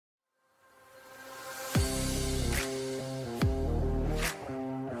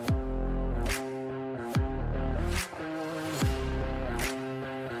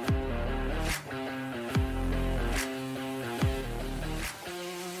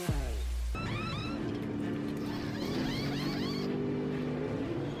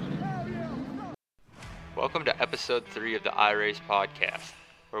Welcome to episode 3 of the iRace podcast,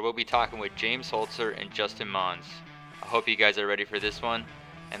 where we'll be talking with James Holzer and Justin Mons. I hope you guys are ready for this one,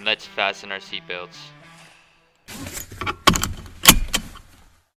 and let's fasten our seatbelts.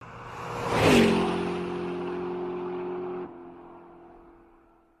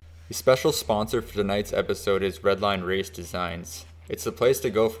 The special sponsor for tonight's episode is Redline Race Designs. It's the place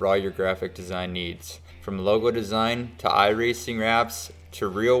to go for all your graphic design needs. From logo design to iRacing wraps to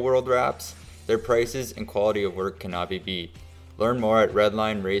real world wraps, their prices and quality of work cannot be beat. Learn more at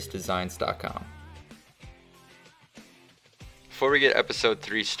redlineracdesigns.com. Before we get episode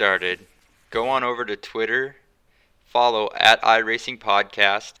 3 started, go on over to Twitter, follow at iRacing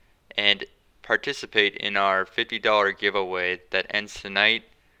Podcast, and participate in our $50 giveaway that ends tonight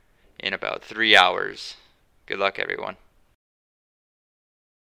in about 3 hours. Good luck, everyone.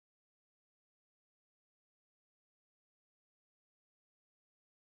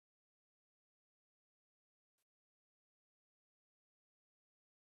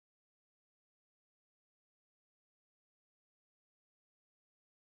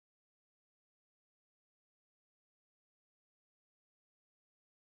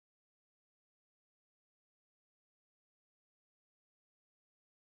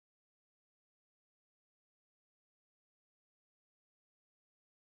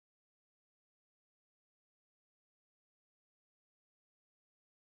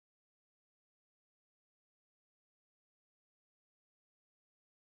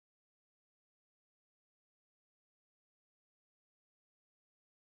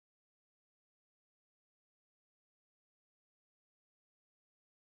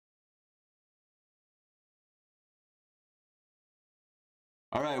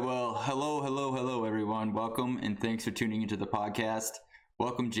 All right, well, hello, everyone. Welcome, and thanks for tuning into the podcast.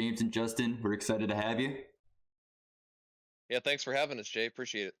 Welcome, James and Justin. We're excited to have you. Yeah, thanks for having us, Jay.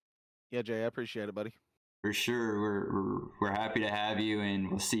 Appreciate it. Yeah, Jay, I appreciate it, buddy. For sure, we're happy to have you, and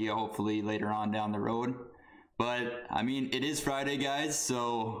we'll see you hopefully later on down the road. But I mean, it is Friday, guys.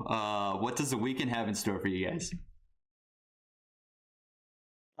 So, what does the weekend have in store for you guys?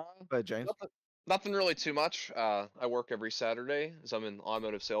 Go ahead, James. Nothing really too much. I work every Saturday as I'm in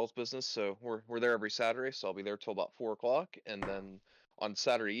automotive sales business, so we're there every Saturday. So I'll be there till about 4 o'clock, and then on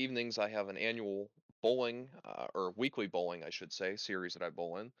Saturday evenings I have an annual bowling or weekly bowling, I should say, series that I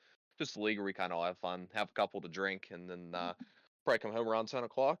bowl in. Just a league where we kind of have fun, have a couple to drink, and then probably come home around 10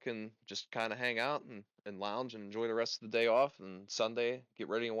 o'clock and just kind of hang out and lounge and enjoy the rest of the day off. And Sunday, get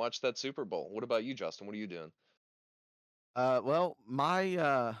ready and watch that Super Bowl. What about you, Justin? What are you doing? Well,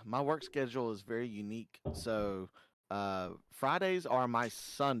 my work schedule is very unique. So, Fridays are my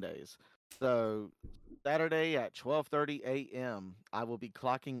Sundays. So, Saturday at 12:30 a.m. I will be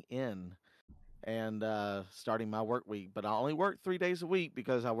clocking in and starting my work week. But I only work 3 days a week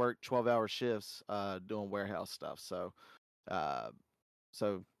because I work 12-hour shifts doing warehouse stuff. Uh,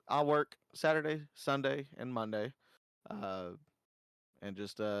 so I'll work Saturday, Sunday, and Monday, uh, and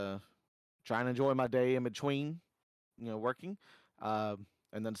just try and enjoy my day in between, working.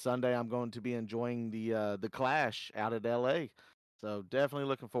 And then Sunday, I'm going to be enjoying the Clash out at LA. So definitely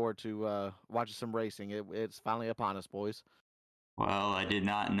looking forward to watching some racing. It's finally upon us, boys. Well, I did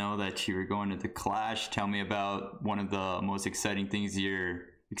not know that you were going to the Clash. Tell me about one of the most exciting things you're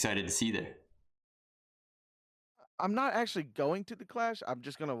excited to see there. I'm not actually going to the Clash. I'm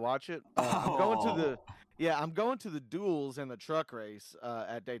just gonna watch it. I'm going to the I'm going to the duels and the truck race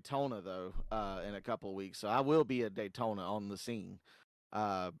at Daytona though in a couple of weeks. So I will be at Daytona on the scene.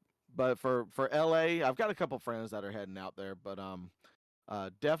 Uh, but for LA, I've got a couple friends that are heading out there. But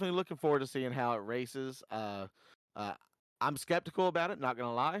definitely looking forward to seeing how it races. Uh, I'm skeptical about it. Not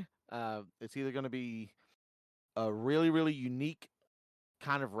gonna lie. It's either gonna be a really unique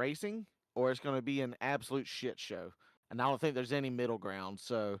kind of racing, or it's going to be an absolute shit show. And I don't think there's any middle ground.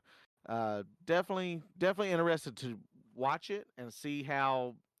 So, definitely interested to watch it and see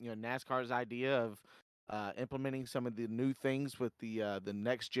how NASCAR's idea of implementing some of the new things with the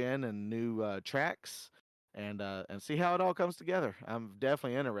next gen and new tracks, and see how it all comes together. I'm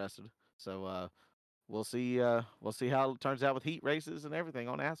definitely interested. So we'll see how it turns out with heat races and everything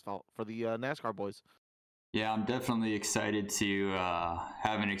on asphalt for the NASCAR boys. Yeah, I'm definitely excited to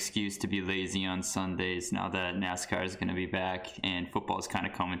have an excuse to be lazy on Sundays now that NASCAR is going to be back and football is kind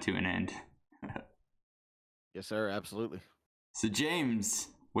of coming to an end. Yes, sir. Absolutely. So, James,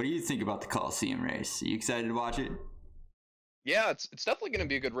 what do you think about the Coliseum race? Are you excited to watch it? Yeah, it's definitely going to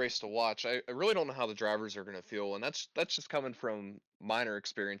be a good race to watch. I really don't know how the drivers are going to feel, and that's just coming from minor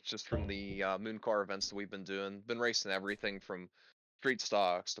experience, just from the Moon Car events that we've been doing. Been racing everything from street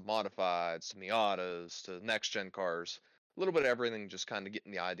stocks to modifieds to Miatas to next gen cars. A little bit of everything, just kind of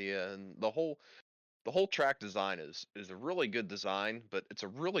getting the idea and the whole. the whole track design is a really good design, but it's a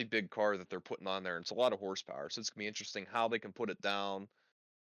really big car that they're putting on there, and it's a lot of horsepower. So it's gonna be interesting how they can put it down,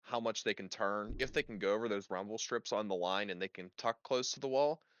 how much they can turn, if they can go over those rumble strips on the line and they can tuck close to the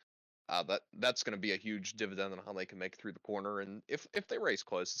wall. That's going to be a huge dividend on how they can make it through the corner. And if they race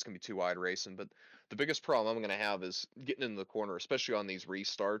close, it's going to be too wide racing. But the biggest problem I'm going to have is getting into the corner, especially on these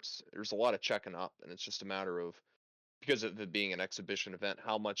restarts. There's a lot of checking up, and it's just a matter of, because of it being an exhibition event,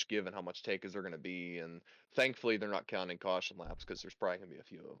 how much give and how much take is there going to be. And thankfully, they're not counting caution laps because there's probably going to be a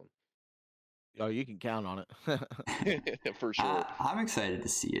few of Oh, you can count on it. them for sure. I'm excited to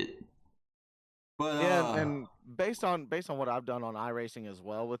see it. But Yeah, and based on what I've done on iRacing as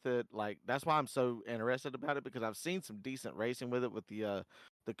well with it, like that's why I'm so interested about it, because I've seen some decent racing with it with the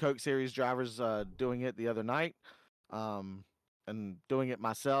Coke Series drivers doing it the other night, um, and doing it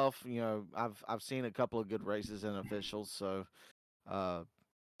myself. You know, I've seen a couple of good races and officials, so uh,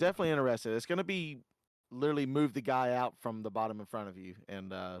 definitely interested. It's gonna be literally move the guy out from the bottom in front of you,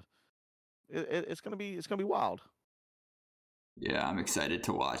 and it's gonna be wild. yeah, I'm excited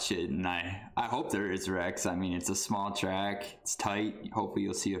to watch it, and I hope there is wrecks. I mean, it's a small track, it's tight. Hopefully,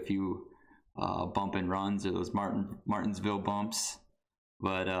 you'll see a few bump and runs or those Martinsville bumps.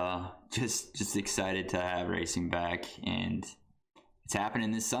 But just excited to have racing back, and it's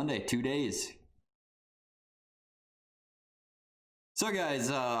happening this Sunday. 2 days. So, guys,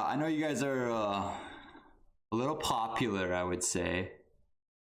 I know you guys are a little popular, I would say,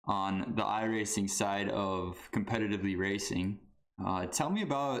 on the iRacing side of competitively racing. Tell me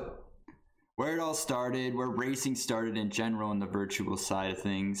about where it all started, where racing started in general in the virtual side of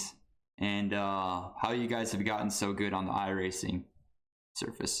things, and how you guys have gotten so good on the iRacing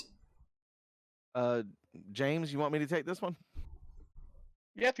surface. James, you want me to take this one?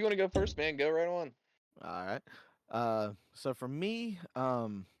 Yeah, if you want to go first, man, go right on. All right. So for me,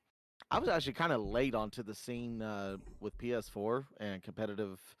 I was actually kind of late onto the scene with PS4 and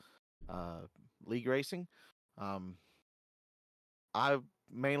competitive league racing. Um, I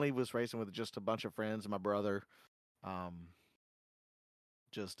mainly was racing with just a bunch of friends and my brother. Um,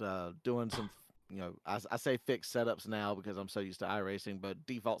 just doing some, I say fixed setups now because I'm so used to iRacing, but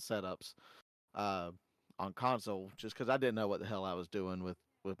default setups uh, on console, just because I didn't know what the hell I was doing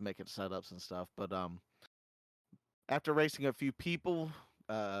with making setups and stuff. But after racing a few people,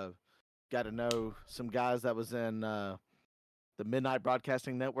 got to know some guys that was in the Midnight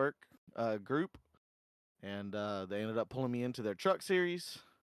Broadcasting Network group, and they ended up pulling me into their truck series.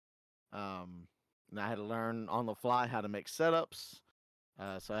 And I had to learn on the fly how to make setups.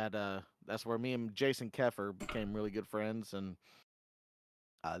 So I had that's where me and Jason Keffer became really good friends, and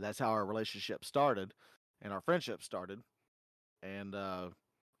that's how our relationship started, and our friendship started. And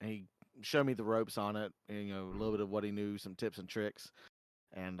he showed me the ropes on it, and a little bit of what he knew, some tips and tricks,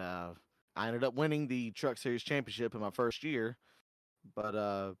 and I ended up winning the Truck Series championship in my first year.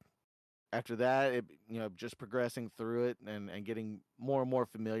 But after that, just progressing through it and getting more and more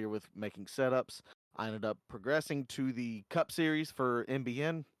familiar with making setups, I ended up progressing to the Cup Series for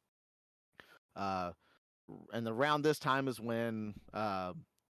MBN. Uh, and around this time is when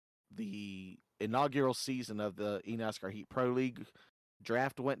the inaugural season of the eNASCAR Heat Pro League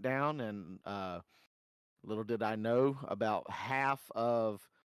draft went down, and little did I know, about half of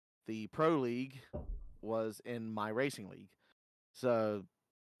the Pro League was in my racing league. So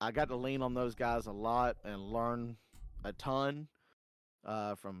I got to lean on those guys a lot and learn a ton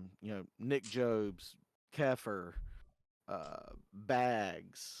from Nick Jobs, Keffer,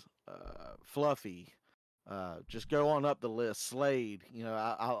 Bags, Fluffy. Just go on up the list. Slade.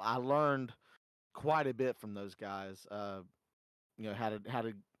 I learned quite a bit from those guys. How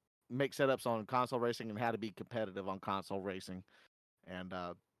to make setups on console racing and how to be competitive on console racing. And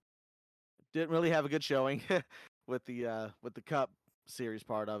didn't really have a good showing with the Cup Series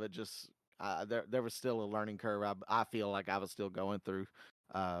part of it. Just there was still a learning curve. I feel like I was still going through,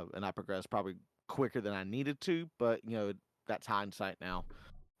 and I progressed probably quicker than I needed to. But that's hindsight now.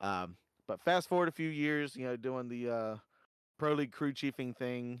 But fast forward a few years, doing the Pro League crew chiefing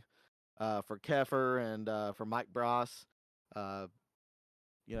thing for Keffer and for Mike Bross. I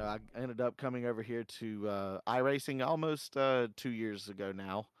ended up coming over here to iRacing almost 2 years ago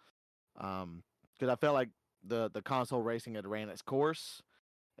now, because I felt like the console racing had ran its course,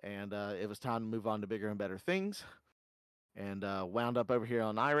 and it was time to move on to bigger and better things. And wound up over here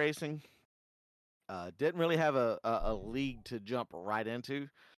on iRacing. Didn't really have a league to jump right into,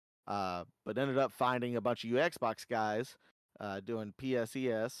 but ended up finding a bunch of you Xbox guys doing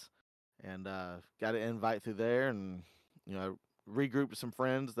PSES, and got an invite through there, and regrouped with some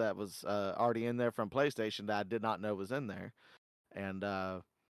friends that was already in there from PlayStation that I did not know was in there, and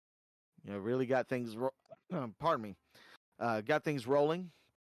really got things. Pardon me. Got things rolling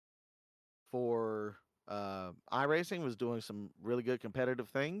for iRacing. Was doing some really good competitive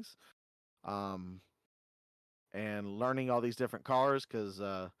things, and learning all these different cars because,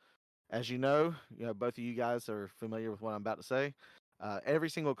 as both of you guys are familiar with what I'm about to say. Every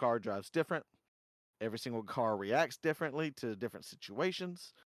single car drives different. Every single car reacts differently to different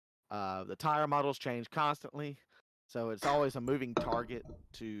situations. The tire models change constantly, so it's always a moving target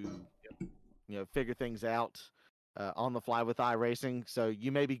to figure things out on the fly with iRacing. So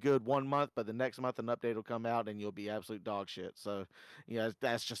you may be good 1 month, but the next month an update will come out and you'll be absolute dog shit. So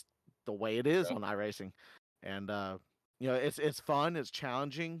that's just the way it is on iRacing, and it's fun, it's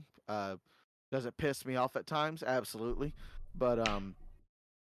challenging. Does it piss me off at times? Absolutely, but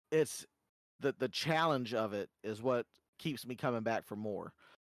it's the challenge of it is what keeps me coming back for more.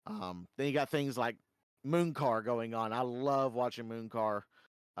 Then you got things like Moon Car going on. I love watching Moon Car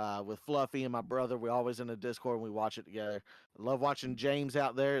with Fluffy and my brother. We're always in the Discord and we watch it together. I love watching James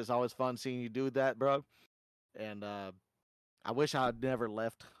out there. It's always fun seeing you do that, bro. And I wish I had never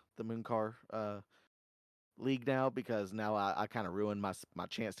left the Moon Car league now, because now I kind of ruined my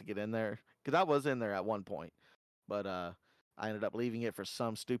chance to get in there, because I was in there at one point, but I ended up leaving it for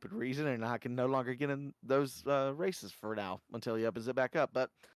some stupid reason, and I can no longer get in those races for now until he opens it back up. But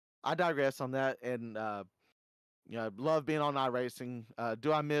I digress on that, and I love being on iRacing.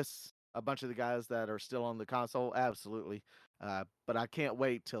 Do I miss a bunch of the guys that are still on the console? Absolutely. But I can't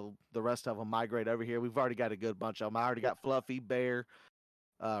wait till the rest of them migrate over here. We've already got a good bunch of them. I already got Fluffy, Bear,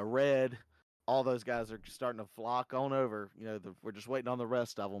 Red. All those guys are starting to flock on over. We're just waiting on the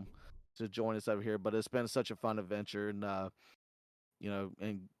rest of them to join us over here. But it's been such a fun adventure, and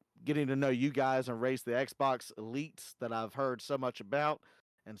and getting to know you guys and race the Xbox Elites that I've heard so much about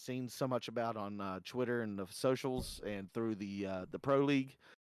and seen so much about on Twitter and the socials and through the Pro League.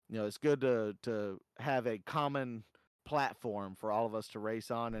 It's good to have a common platform for all of us to race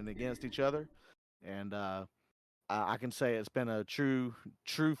on and against each other. And I can say it's been a true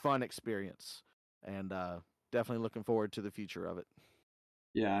fun experience, and definitely looking forward to the future of it.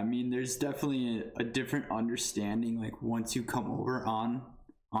 Yeah, I mean, there's definitely a different understanding, like, once you come over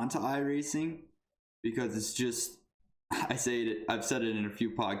onto iRacing, because it's just, I've said it in a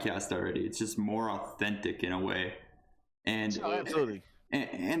few podcasts already, it's just more authentic in a way. And absolutely.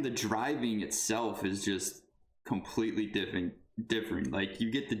 And the driving itself is just completely different. Like,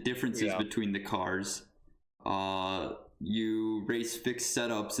 you get the differences between the cars. You race fixed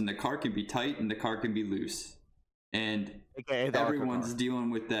setups, and the car can be tight and the car can be loose, and everyone's dealing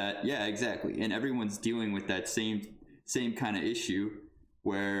with that. Yeah, exactly. And everyone's dealing with that same kind of issue,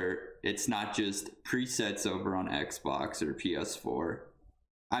 where it's not just presets over on Xbox or PS4.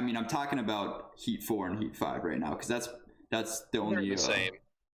 I mean, I'm talking about Heat 4 and Heat 5 right now, because that's the only the same.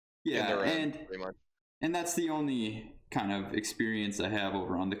 Yeah, and that's the only kind of experience I have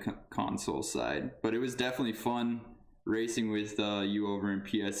over on the console side. But it was definitely fun racing with you over in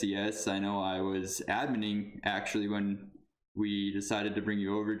PSES. I know I was adminning actually when we decided to bring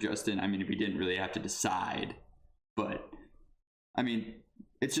you over, Justin. I mean, we didn't really have to decide, but I mean,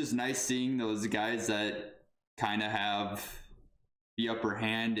 it's just nice seeing those guys that kind of have the upper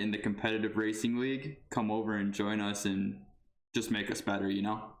hand in the competitive racing league come over and join us and just make us better,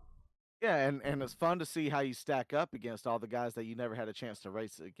 Yeah, and it's fun to see how you stack up against all the guys that you never had a chance to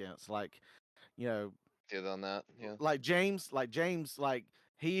race against. Like, on that, yeah. Like James,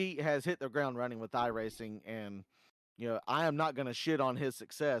 he has hit the ground running with iRacing, and I am not gonna shit on his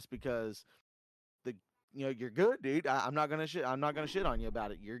success, because you're good, dude. I'm not gonna shit on you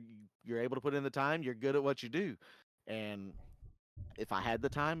about it. You're able to put in the time. You're good at what you do, and if I had the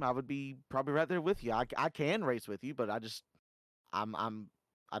time, I would be probably right there with you. I can race with you, but I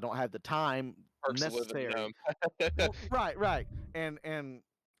don't have the time necessary. Right, and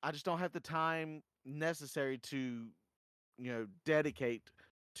I just don't have the time necessary to dedicate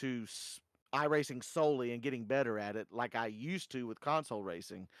to iRacing solely and getting better at it like I used to with console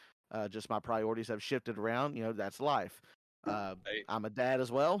racing. Just my priorities have shifted around. That's life. I'm a dad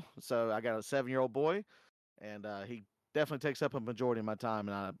as well, so I got a 7-year-old boy, and he definitely takes up a majority of my time,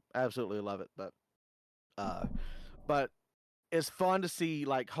 and I absolutely love it. But it's fun to see,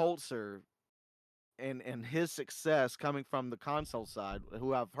 like, Holzer and his success coming from the console side,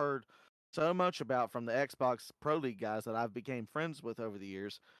 who I've heard so much about from the Xbox Pro League guys that I've became friends with over the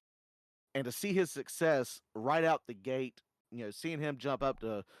years, and to see his success right out the gate, seeing him jump up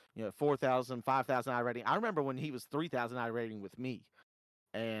to 4,000, 5,000 iRating. I remember when he was 3,000 iRating with me,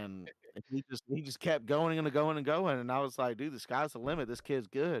 and he just kept going and going and going, and I was like, dude, the sky's the limit. This kid's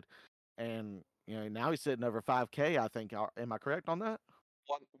good, and now he's sitting over 5K. I think. Am I correct on that?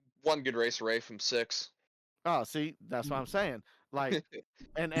 one good race away from 6. Oh, see, that's what I'm saying. Like,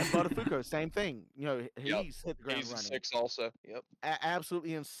 and Botafuco, same thing. You know, Yep. he's hit the ground He's a running. 6 also. Yep.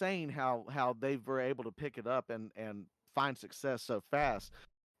 Absolutely insane how they were able to pick it up and find success so fast.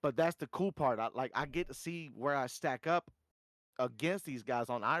 But that's the cool part. I get to see where I stack up against these guys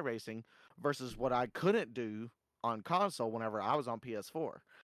on iRacing versus what I couldn't do on console whenever I was on PS4.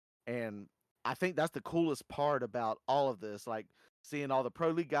 And I think that's the coolest part about all of this. Like seeing all the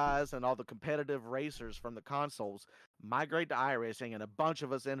Pro League guys and all the competitive racers from the consoles migrate to iRacing, and a bunch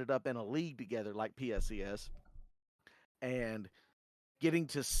of us ended up in a league together like PSCS, and getting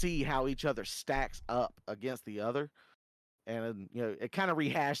to see how each other stacks up against the other. And you know, it kind of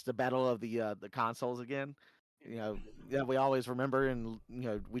rehashed the battle of the consoles again. You know, that we always remember, and you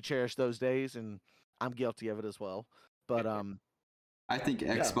know, we cherish those days, and I'm guilty of it as well. But I think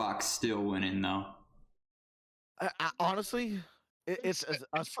Xbox still winning though. I honestly, it's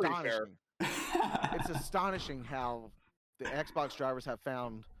pretty fair. astonishing. It's astonishing how the Xbox drivers have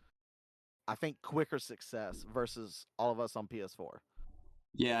found, I think, quicker success versus all of us on PS4.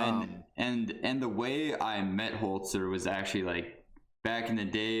 Yeah, and the way I met Holzer was actually like back in the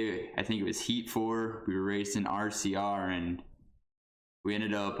day. I think it was Heat 4. We were racing RCR, and we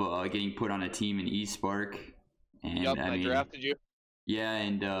ended up getting put on a team in eSpark. And Yep, I drafted you. Yeah,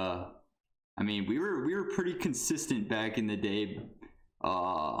 and I mean we were pretty consistent back in the day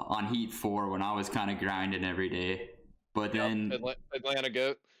on Heat 4 when I was kind of grinding every day. But then Atlanta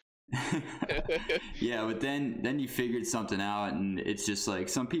Goat. Yeah, but then you figured something out, and it's just like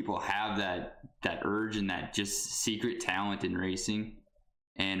some people have that urge and that just secret talent in racing,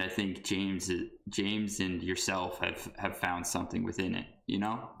 and I think James and yourself have found something within it, you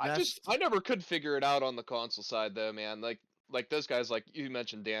know. I never could figure it out on the console side though, man. Like those guys, like you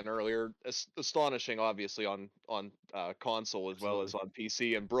mentioned Dan earlier, astonishing obviously on console as well as on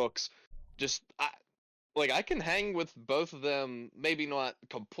PC, and Brooks just I can hang with both of them, maybe not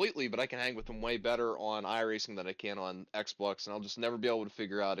completely, but I can hang with them way better on iRacing than I can on Xbox, and I'll just never be able to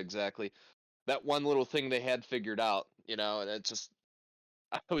figure out exactly that one little thing they had figured out, you know, and it's just,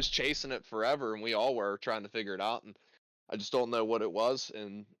 I was chasing it forever, and we all were trying to figure it out, and I just don't know what it was,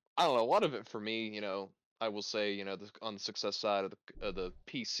 and I don't know, a lot of it for me, you know, I will say, you know, on the success side of the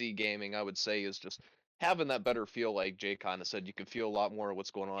PC gaming, I would say is just having that better feel, like Jay kind of said, you can feel a lot more of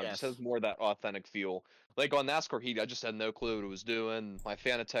what's going on. It just has more of that authentic feel. Like on NASCAR Heat, I just had no clue what it was doing. My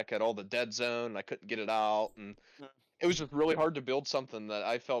Fanatec had all the dead zone, and I couldn't get it out, and it was just really hard to build something that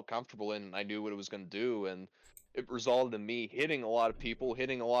I felt comfortable in, and I knew what it was going to do, and it resulted in me hitting a lot of people,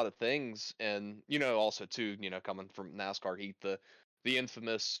 hitting a lot of things, and you know, also too, you know, coming from NASCAR Heat, the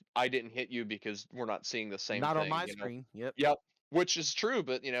infamous "I didn't hit you because we're not seeing the same not thing." on my you know? screen. Yep. Yep. Which is true,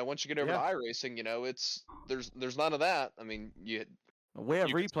 but you know, once you get over Yeah. to iRacing, you know, there's none of that. I mean, We have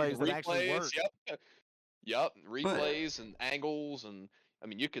you can see replays the that actually work. Yep, replays and angles, and I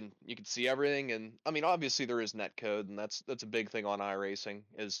mean, you can see everything, and I mean, obviously there is net code, and that's a big thing on iRacing,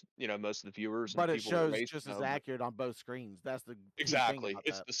 is you know, most of the viewers and But it people that shows race just know, as but accurate on both screens. That's the key thing exactly, about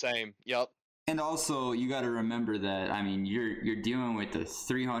it's that. the same. Yep. And also, you got to remember that, I mean, you're dealing with a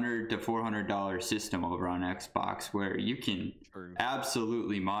 $300 to $400 system over on Xbox, where you can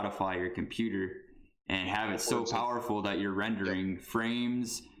absolutely modify your computer and have it so powerful that you're rendering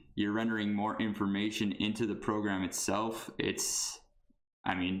frames, you're rendering more information into the program itself.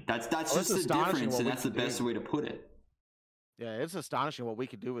 I mean, that's just the difference, and that's the best way to put it. Yeah, it's astonishing what we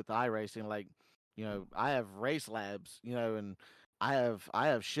could do with iRacing. Like, you know, I have Race Labs, you know, and I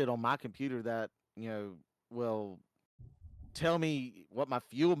have shit on my computer that, you know, will tell me what my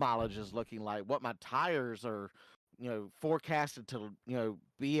fuel mileage is looking like, what my tires are, you know, forecasted to, you know,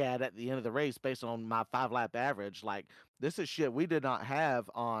 be at the end of the race based on my 5-lap average. Like, this is shit we did not have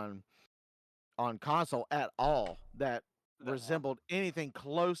on console at all that resembled anything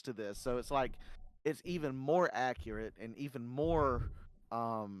close to this. So it's like it's even more accurate and even more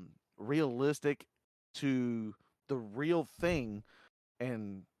realistic to the real thing.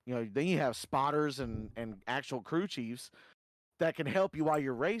 And you know, then you have spotters and actual crew chiefs that can help you while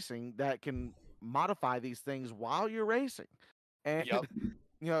you're racing, that can modify these things while you're racing. And you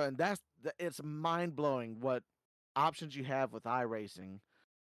know, and it's mind-blowing what options you have with iRacing.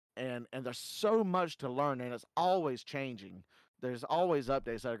 And there's so much to learn, and it's always changing. There's always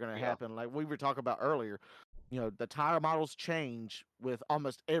updates that are going to happen. Like we were talking about earlier, you know, the tire models change with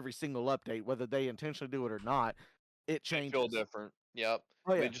almost every single update, whether they intentionally do it or not. It changes. They feel different. Yep.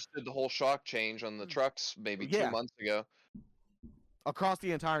 Oh, yeah. They just did the whole shock change on the trucks maybe 2 months ago. Across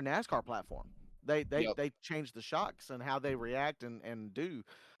the entire NASCAR platform. They changed the shocks and how they react and do.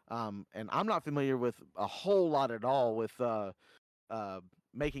 And I'm not familiar with a whole lot at all with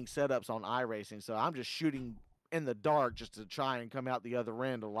making setups on iRacing. So I'm just shooting in the dark just to try and come out the other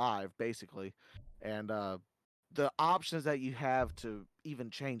end alive, basically. And the options that you have to even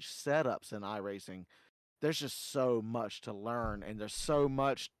change setups in iRacing, there's just so much to learn, and there's so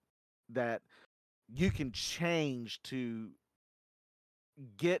much that you can change to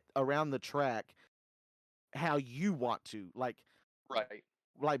get around the track how you want to. Right.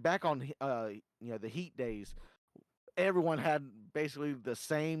 Like back on the heat days, everyone had basically the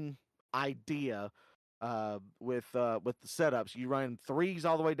same idea with the setups. You run threes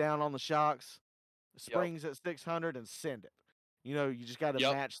all the way down on the shocks, Yep. springs at 600, and send it. You just got to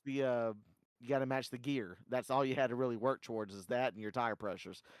Yep. match the gear. That's all you had to really work towards, is that and your tire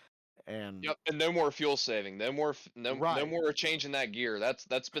pressures. And Yep, and no more fuel saving. No right, more changing that gear.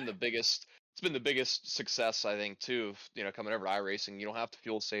 That's been the biggest. It's been the biggest success, I think, too. Coming over to iRacing, you don't have to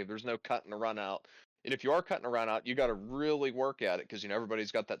fuel save. There's no cutting a run out. And if you are cutting a run out, you got to really work at it because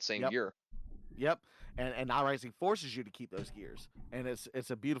everybody's got that same yep, gear. yep. And iRacing forces you to keep those gears, and it's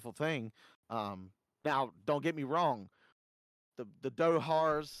a beautiful thing. Now, don't get me wrong. The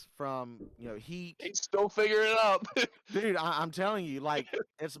Dohars from Heat, He's still figuring it out. dude. I'm telling you, like,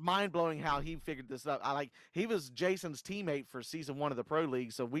 it's mind blowing how he figured this up. He was Jason's teammate for season 1 of the Pro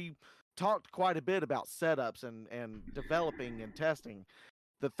League, so we talked quite a bit about setups and developing and testing.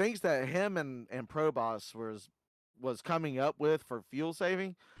 The things that him and Proboss was coming up with for fuel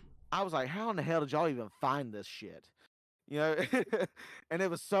saving, I was like, how in the hell did y'all even find this shit? And it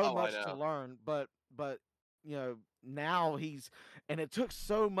was so Oh, I much to know. learn, but now and it took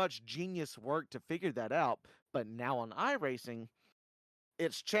so much genius work to figure that out, but now on iRacing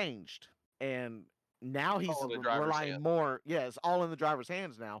it's changed, and now he's All in the driver's relying hand. more. Yeah, it's all in the driver's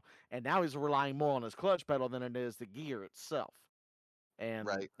hands now, and now he's relying more on his clutch pedal than it is the gear itself, and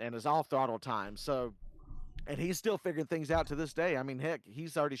Right. his off throttle time. So, and he's still figuring things out to this day. I mean, heck,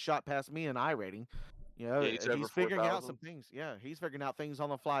 he's already shot past me in iRating. Yeah, he's over He's figuring out 4,000. some things. Yeah, he's figuring out things on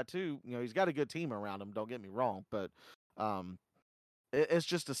the fly too. He's got a good team around him. Don't get me wrong, but um, it's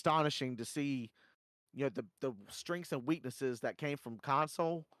just astonishing to see the strengths and weaknesses that came from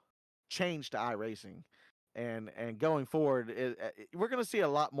console change to iRacing, and going forward, we're going to see a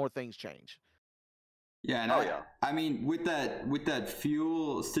lot more things change. Yeah, and Oh, yeah. I mean with that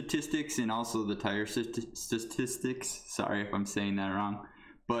fuel statistics and also the tire statistics. Sorry if I'm saying that wrong,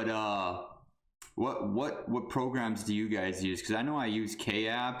 but what programs do you guys use? Because I know I use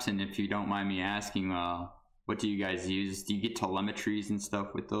K-Apps, and if you don't mind me asking, what do you guys use? Do you get telemetries and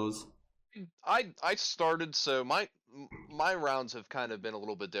stuff with those? I started, so my rounds have kind of been a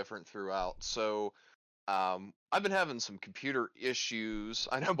little bit different throughout. So I've been having some computer issues.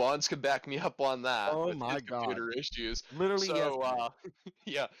 I know Bonds can back me up on that Oh with his my god! computer issues. Literally So yesterday.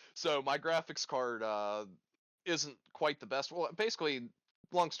 yeah, so my graphics card isn't quite the best. Well, basically,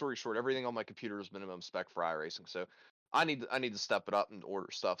 long story short, everything on my computer is minimum spec for iRacing. So I need to step it up and order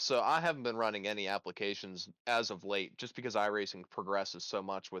stuff. So I haven't been running any applications as of late, just because iRacing progresses so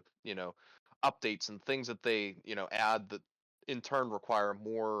much with updates and things that they add that in turn require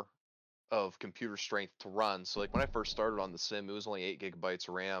more of computer strength to run. So like when I first started on the sim, it was only 8 GB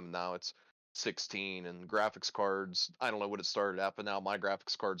of RAM. Now it's 16, and graphics cards, I don't know what it started at, but now my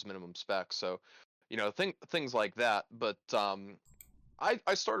graphics card's minimum spec. So, things like that. But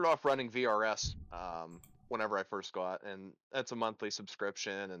I started off running VRS whenever I first got, and that's a monthly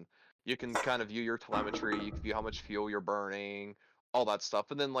subscription, and you can kind of view your telemetry, you can view how much fuel you're burning, all that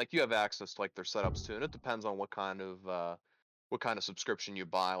stuff, and then like you have access to like their setups too, and it depends on what kind of subscription you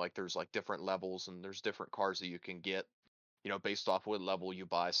buy. Like there's like different levels, and there's different cars that you can get, based off what level you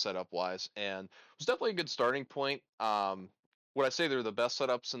buy setup wise, and it was definitely a good starting point. Would I say they're the best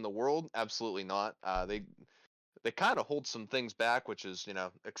setups in the world? Absolutely not. They kind of hold some things back, which is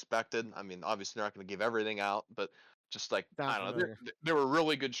expected. I mean, obviously they're not going to give everything out, but just like Sounds I don't know, familiar. they were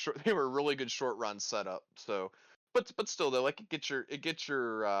really good short. They were really good short run setup. So, but still though, like you get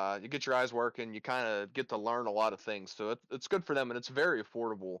your eyes working. You kind of get to learn a lot of things. So it's good for them, and it's very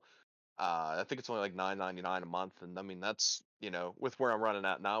affordable. I think it's only like $9.99 a month, and I mean that's with where I'm running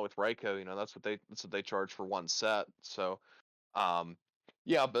at now with Ryko, that's what they charge for one set. So um,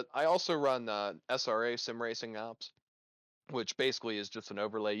 yeah, but I also run SRA sim racing apps, which basically is just an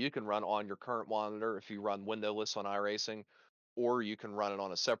overlay you can run on your current monitor if you run windowless on iRacing, or you can run it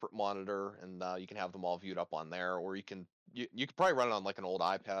on a separate monitor, and you can have them all viewed up on there, or you could probably run it on like an old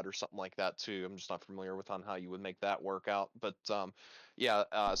iPad or something like that too. I'm just not familiar with on how you would make that work out, but yeah,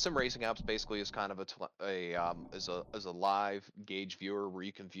 sim racing apps basically is kind of is a live gauge viewer where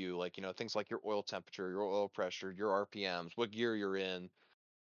you can view like things like your oil temperature, your oil pressure, your RPMs, what gear you're in,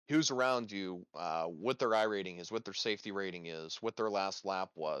 who's around you, what their I rating is, what their safety rating is, what their last lap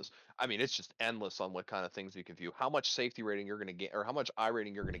was. I mean, it's just endless on what kind of things you can view. How much safety rating you're going to get, or how much I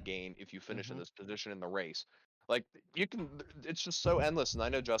rating you're going to gain if you finish in Hmm. this position in the race. Like you can, it's just so endless. And I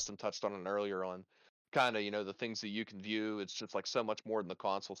know Justin touched on it earlier on kind of, the things that you can view. It's just like so much more than the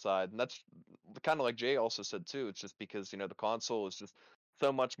console side. And that's kind of like Jay also said too. It's just because, the console is just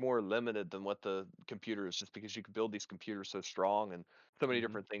so much more limited than what the computer is, just because you can build these computers so strong and so many Hmm.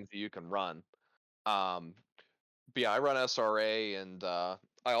 different things that you can run. Um, but yeah, I run SRA, and I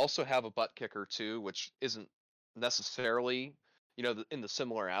also have a butt kicker too, which isn't necessarily, in the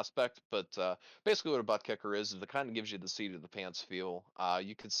similar aspect, but basically what a butt kicker is it kind of gives you the seat of the pants feel.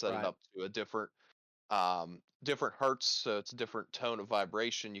 You can set it Right. up to a different hertz, so it's a different tone of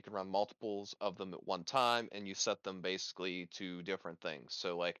vibration. You can run multiples of them at one time, and you set them basically to different things.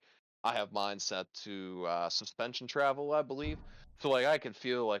 So like I have mine set to suspension travel, I believe. So like I can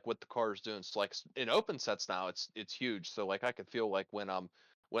feel like what the car is doing. So like in open sets now, it's huge. So like I can feel like when I'm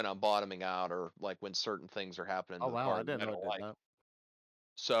bottoming out, or like when certain things are happening Oh to the wow, I car that didn't I know it don't did like. that.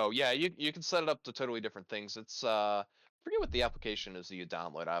 So yeah, you can set it up to totally different things. It's I forget what the application is that you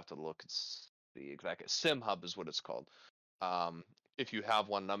download. I have to look. It's the exact Sim Hub is what it's called. Um, if you have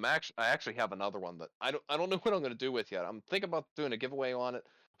one, I actually have another one that I don't know what I'm gonna do with yet. I'm thinking about doing a giveaway on it. I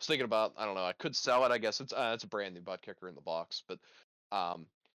was thinking about, I don't know, I could sell it. I guess it's a brand new butt kicker in the box, but um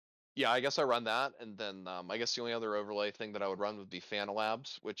yeah, I guess I run that, and then I guess the only other overlay thing that I would run would be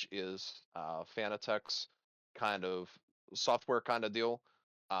Fanalabs, which is Fanatec's kind of software kind of deal.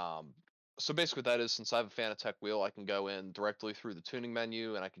 Um, so basically, what that is, since I have a Fanatec wheel, I can go in directly through the tuning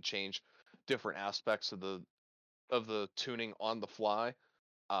menu, and I can change different aspects of the tuning on the fly.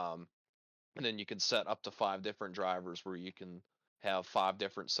 Um, and then you can set up to 5 different drivers where you can have 5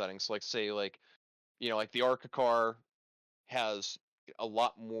 different settings. Like say, like like the Arca car has a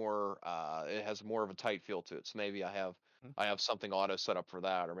lot more it has more of a tight feel to it. So maybe Mhm. I have something auto set up for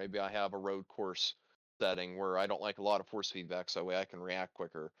that, or maybe I have a road course setting where I don't like a lot of force feedback, so that way I can react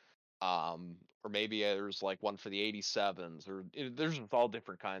quicker. Or maybe there's like one for the 87s, or there's just all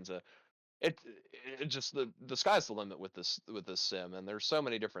different kinds of it just the sky's the limit with this sim, and there's so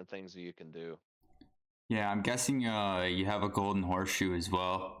many different things that you can do. Yeah, I'm guessing you have a golden horseshoe as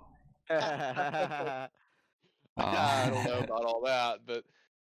well. I don't know Uh, about all that, but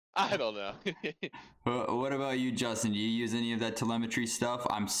I don't know. what about you, Justin? Do you use any of that telemetry stuff?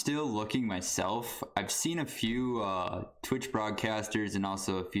 I'm still looking myself. I've seen a few Twitch broadcasters and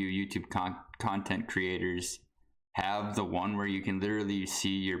also a few YouTube content creators have the one where you can literally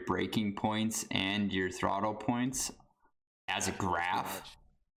see your braking points and your throttle points as a That's too graph.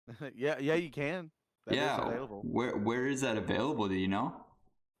 much. Yeah, yeah, you can. That is Yeah, available. where is that available? Do you know?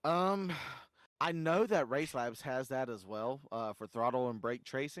 Um, I know that Race Labs has that as well, for throttle and brake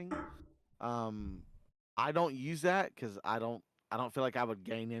tracing. Um, I don't use that because I don't feel like I would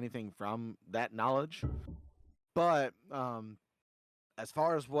gain anything from that knowledge. But as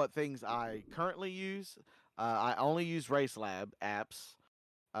far as what things I currently use, I only use Race Lab apps.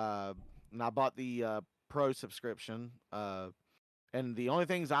 Uh, and I bought the Pro subscription. And the only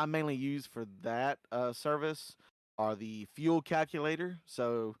things I mainly use for that service are the fuel calculator.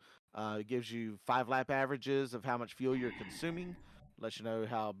 So it gives you 5 lap averages of how much fuel you're consuming, lets you know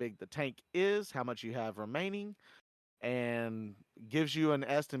how big the tank is, how much you have remaining, and gives you an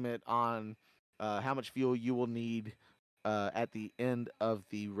estimate on how much fuel you will need at the end of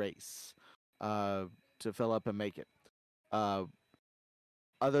the race uh, to fill up and make it. Uh,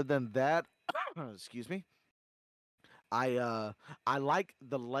 other than that, excuse me, I like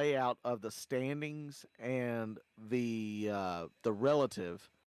the layout of the standings and the relative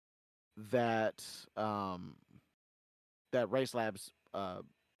that that Race Labs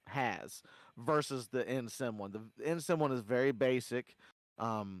has versus the NSIM one. The NSIM one is very basic,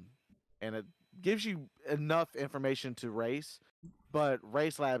 um, and it gives you enough information to race. But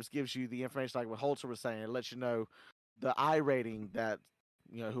Race Labs gives you the information, like what Holzer was saying. It lets you know the I rating that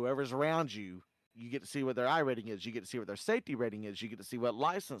whoever's around you. You get to see what their I rating is. You get to see what their safety rating is. You get to see what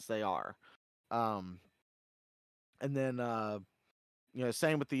license they are. Um, and then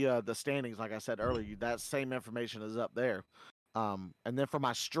same with the standings. Like I said earlier, that same information is up there. And then for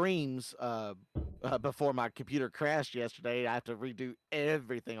my streams, before my computer crashed yesterday, I have to redo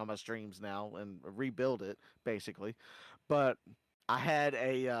everything on my streams now and rebuild it basically. But I had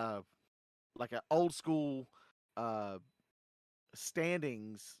a like an old school uh,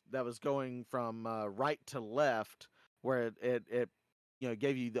 standings that was going from right to left, where it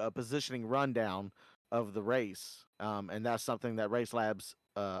gave you a positioning rundown of the race, and that's something that Race Labs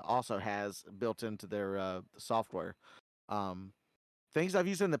also has built into their software. Um, things I've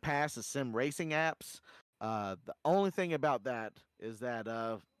used in the past is sim racing apps. The only thing about that is that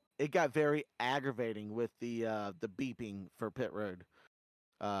it got very aggravating with the beeping for pit road.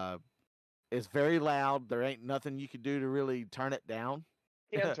 Uh, it's very loud. There ain't nothing you can do to really turn it down.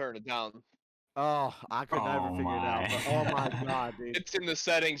 Can turn it down. Oh, I could never Oh figure it out. But oh my my. god, dude. It's in the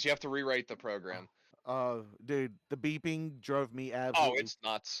settings. You have to rewrite the program. Oh, dude, the beeping drove me Oh, absolutely it's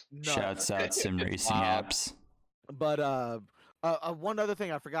nuts. nuts. Shouts out sim It's racing loud. apps. But one other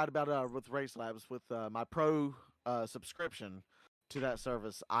thing I forgot about with Race Labs with my pro subscription to that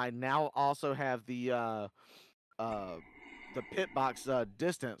service, I now also have the pit box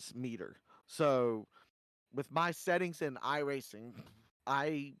distance meter. So with my settings in iRacing,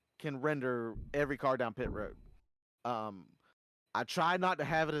 I can render every car down pit road. Um, I try not to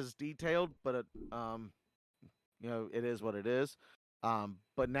have it as detailed, but it is what it is.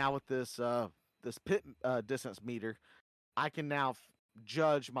 But now with this pit distance meter, I can now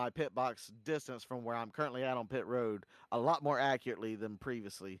judge my pit box distance from where I'm currently at on pit road a lot more accurately than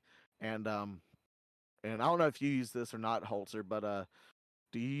previously. And I don't know if you use this or not, Holzer, but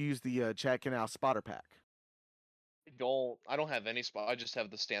do you use the Chad Canal spotter pack? I don't have any spot. I just have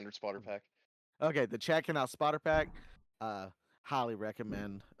the standard spotter pack. Okay, the Chad Canal spotter pack, highly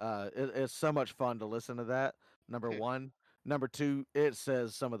recommend. It's so much fun to listen to that. Number one. Number two, it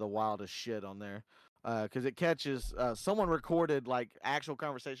says some of the wildest shit on there. Because it catches someone recorded like actual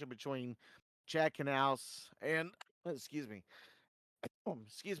conversation between Chad Canals and excuse me,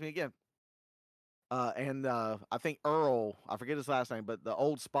 excuse me again. And I think Earl, I forget his last name, but the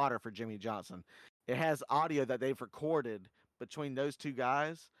old spotter for Jimmy Johnson. It has audio that they've recorded between those two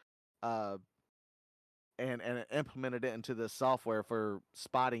guys, uh, and it implemented it into the software for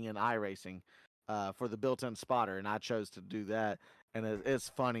spotting in iRacing, for the built-in spotter. And I chose to do that. And it's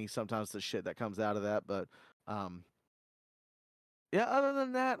funny sometimes the shit that comes out of that, but yeah. Other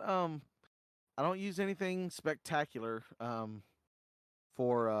than that, I don't use anything spectacular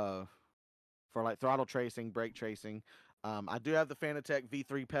for like throttle tracing, brake tracing. I do have the Fanatec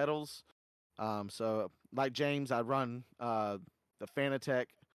V3 pedals. So like James, I run the Fanatec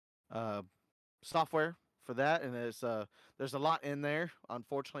software for that, and there's a lot in there.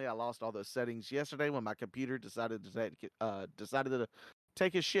 Unfortunately, I lost all those settings yesterday when my computer decided to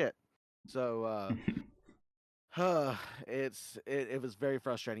take his shit. So it was very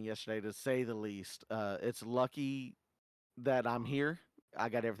frustrating yesterday, to say the least. It's lucky that I'm here. I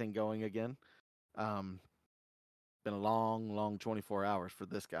got everything going again. Been a long 24 hours for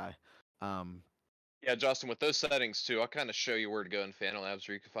this guy. Yeah, Justin, with those settings too, I'll kind of show you where to go in Fanalabs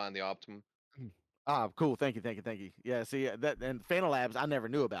where you can find the optimum. Cool. Thank you. Yeah, see that, and Fanalabs I never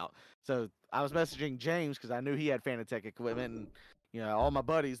knew about. So I was messaging James because I knew he had Fanatec equipment, and all my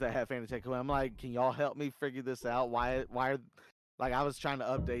buddies that have Fanatec equipment. I'm like, can y'all help me figure this out? Why like I was trying to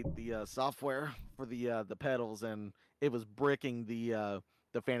update the software for the pedals, and it was bricking the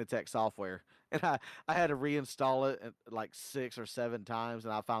Fanatec software, and I had to reinstall it like 6 or 7 times,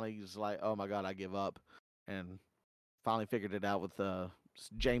 and I finally was like, oh my god, I give up, and finally figured it out with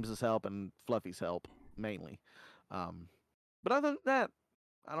James's help and Fluffy's help mainly. But other than that,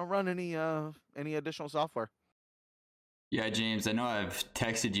 I don't run any additional software. Yeah, James, I know I've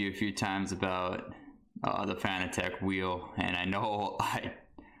texted you a few times about the Fanatec wheel, and I know I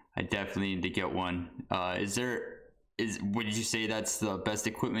definitely need to get one. Would you say that's the best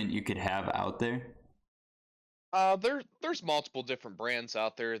equipment you could have out there? There's multiple different brands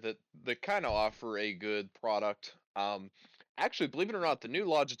out there that kind of offer a good product. Actually, believe it or not, the new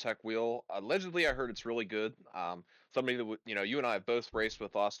Logitech wheel, allegedly, I heard it's really good. Somebody that you and I have both raced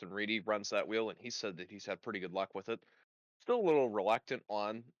with, Austin Reedy, runs that wheel, and he said that he's had pretty good luck with it. Still a little reluctant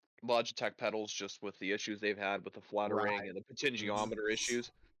on Logitech pedals, just with the issues they've had with the fluttering and the potentiometer issues.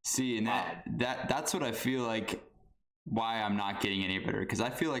 See, and that's what I feel like. Why I'm not getting any better, because I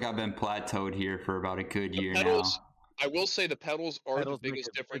feel like I've been plateaued here for about a good year now. I will say the pedals are the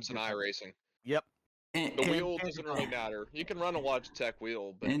biggest difference in iRacing. Yep. The wheel doesn't really matter. You can run a Logitech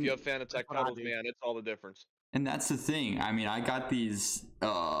wheel, but if you have Fanatec pedals, man, it's all the difference. And that's the thing. I mean, I got these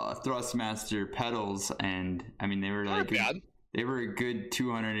Thrustmaster pedals, and I mean, they were like they were a good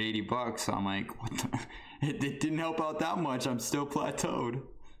 $280. So I'm like, what the? It didn't help out that much. I'm still plateaued.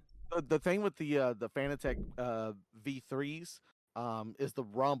 The thing with the Fanatec V3s is the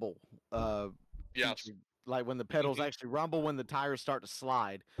rumble. Yes. Feature. Like when the pedals actually rumble when the tires start to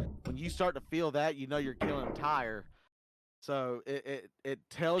slide. When you start to feel that, you're killing a tire. So it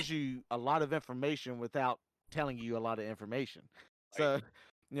tells you a lot of information without telling you a lot of information. So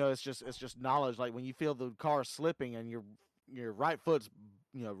it's just knowledge. Like when you feel the car slipping and your right foot's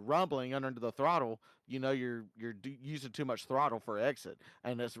rumbling under the throttle, you're using too much throttle for exit,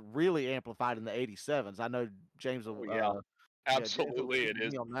 and it's really amplified in the 87s. I know James will, Oh, yeah. James will Absolutely, speak it to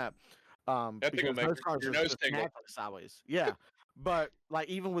is. me on that, That thing will because make those cars your are nose just tingle. naturally sideways. Yeah, but like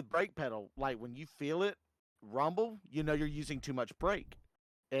even with brake pedal, like when you feel it rumble, you're using too much brake.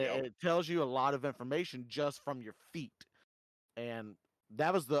 Yep. It tells you a lot of information just from your feet, and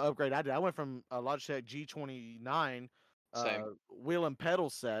that was the upgrade I did. I went from a Logitech G29 Same. wheel and pedal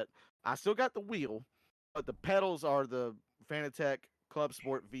set. I still got the wheel, but the pedals are the Fanatec Club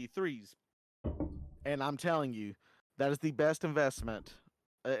Sport V3s. And I'm telling you, that is the best investment.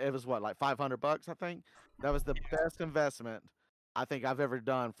 It was what, like $500, I think. That was the best investment I think I've ever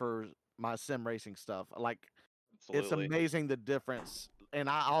done for my sim racing stuff. Like, it's Absolutely. amazing the difference. And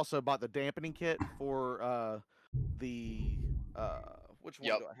I also bought the dampening kit for the which one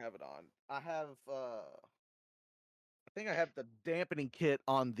Yep. do I have it on? I think I have the dampening kit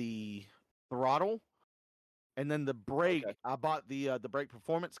on the throttle, and then the brake. Okay. I bought the brake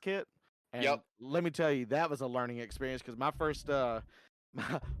performance kit, and Yep. let me tell you, that was a learning experience because my first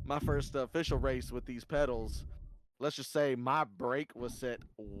my first official race with these pedals. Let's just say my brake was set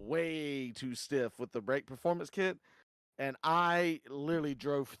way too stiff with the brake performance kit, and I literally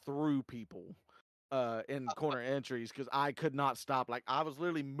drove through people in corner entries because I could not stop. Like I was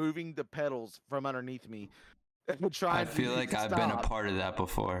literally moving the pedals from underneath me, trying I to feel like I've been a part of that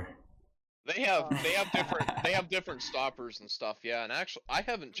before. They have different stoppers and stuff. Yeah, and actually, I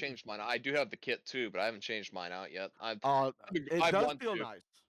haven't changed mine. I do have the kit too, but I haven't changed mine out yet. It I does want feel to. nice.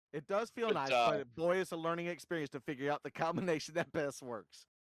 It does feel But, nice, but boy, it's a learning experience to figure out the combination that best works.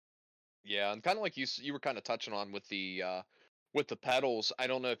 Yeah, and kind of like you were kind of touching on with the pedals. I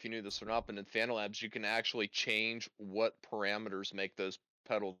don't know if you knew this or not, but in FanaLabs you can actually change what parameters make those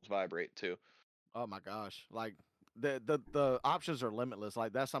pedals vibrate too. Oh my gosh! Like the options are limitless.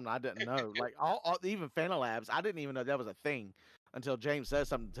 Like that's something I didn't know. Like all even FanaLabs, I didn't even know that was a thing until James said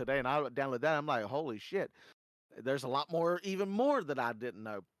something today, and I downloaded that. I'm like, holy shit! There's a lot more, even more that I didn't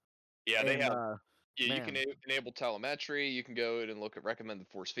know. Yeah, they And have. Yeah, you can man, enable telemetry. You can go in and look at recommended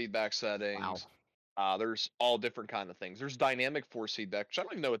force feedback wow. settings. There's all different kind of things. There's dynamic force feedback, which I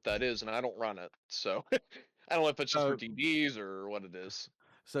don't even know what that is, and I don't run it, so I don't know if it's just for So DDs or what it is.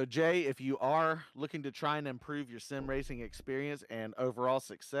 So, Jay, if you are looking to try and improve your sim racing experience and overall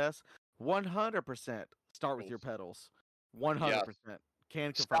success, 100% start with your pedals. Yeah, 100%.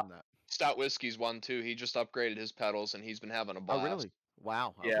 Can Stout, confirm that. Stout Whiskey's one too. He just upgraded his pedals, and he's been having a Oh, blast. really?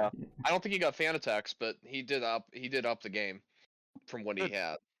 Wow. Okay. Yeah, I don't think he got Fanatec's, but he did up the game from what he Good.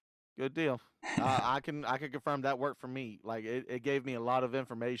 had. Good deal. I can confirm that worked for me. Like it gave me a lot of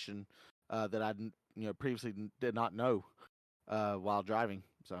information that I previously did not know while driving.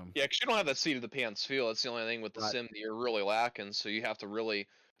 So Yeah, because you don't have that seat of the pants feel. That's the only thing with the right. sim that you're really lacking. So you have to really,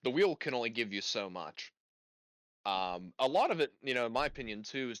 the wheel can only give you so much. A lot of it, in my opinion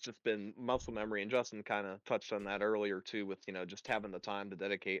too, has just been muscle memory, and Justin kind of touched on that earlier too, with just having the time to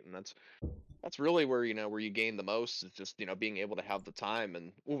dedicate, and that's really where where you gain the most is just being able to have the time.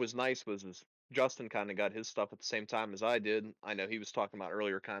 And what was nice was is Justin kind of got his stuff at the same time as I did. I know he was talking about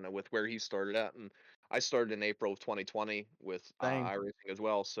earlier kind of with where he started at, and I started in April of 2020 with Same. iRacing as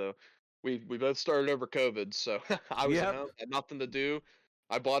well. So we both started over COVID. So I was at Yep. home, had nothing to do.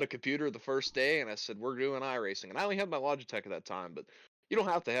 I bought a computer the first day, and I said we're doing iRacing, and I only had my Logitech at that time, but you don't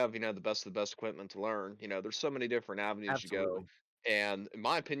have to have the best of the best equipment to learn. There's so many different avenues you go. Absolutely. And in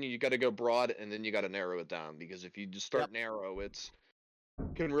my opinion, you got to go broad and then you got to narrow it down, because if you just Yep. start narrow, it's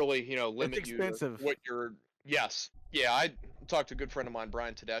can really, limit It's you to expensive. what you're. Yes, yeah. I talked to a good friend of mine,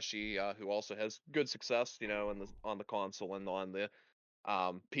 Brian Tedeschi, who also has good success, on the console and on the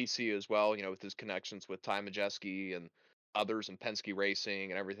PC as well. With his connections with Ty Majeski and others and Penske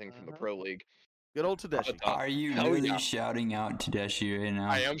Racing and everything from the Pro League. Good old Tedeschi. But, Are you hell really yeah. shouting out Tedeschi right now?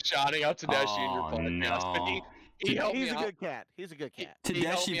 I am shouting out Tedeschi in your Oh, podcast, but no. he helped me He's a out. good cat. He's a good cat. He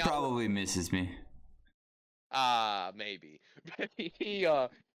helped Tedeschi me out with- probably misses me. Maybe.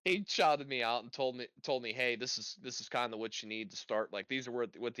 He shouted me out and told me, hey, this is kind of what you need to start. Like, these are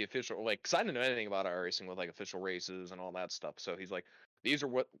what the official, like, because I didn't know anything about iRacing with like official races and all that stuff. So he's like, these are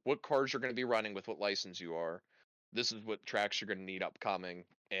what cars you're going to be running with what license you are. This is what tracks you're going to need upcoming.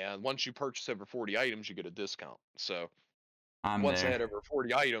 And once you purchase over 40 items, you get a discount. So once I had over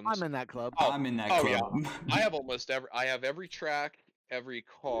 40 items, I'm in that club. I'm in that club. Yeah. I have every track, every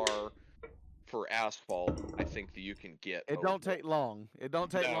car for asphalt, I think that you can get. It don't take long. It don't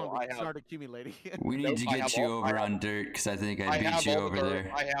take long to start accumulating. We need to get you over on dirt, because I think I beat you over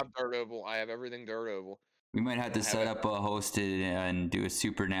there. I have dirt oval. I have everything dirt oval. We might have to set up a hosted and do a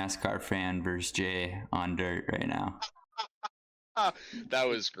Super NASCAR fan versus Jay on dirt right now. That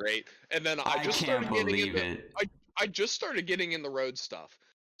was great. And then I I just can't started getting believe into it. I just started getting in the road stuff.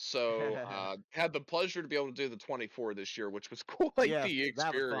 So had the pleasure to be able to do the 24 this year, which was quite Yes, the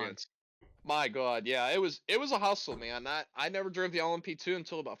that was fun. experience. My God, yeah, it was a hustle, man. I never drove the LMP2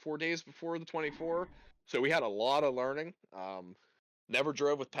 until about 4 days before the 24, so we had a lot of learning. Never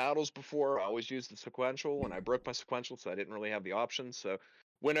drove with paddles before. I always used the sequential, and I broke my sequential, so I didn't really have the option. So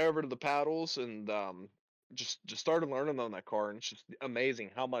went over to the paddles and just started learning on that car, and it's just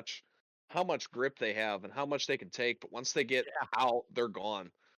amazing how much grip they have and how much they can take. But once they get out, they're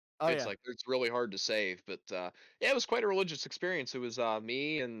gone. Oh It's yeah. like it's really hard to save. But yeah, it was quite a religious experience. It was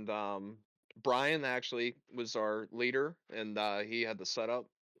me and Brian actually was our leader, and he had the setup.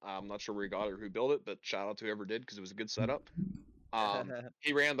 I'm not sure where he got it or who built it, but shout out to whoever did because it was a good setup.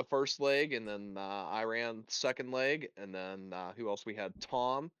 He ran the first leg, and then I ran the second leg, and then who else? We had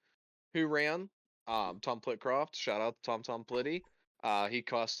Tom, who ran. Tom Plitcroft. Shout out to Tom Plitty. He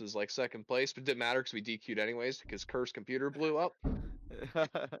cost us like second place, but it didn't matter because we DQ'd anyways because Kerr's computer blew up.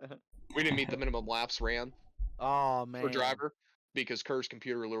 We didn't meet the minimum laps ran Oh for man. driver because Kerr's